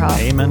America.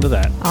 Amen to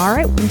that. All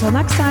right, until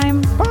next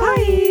time.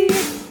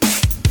 Bye.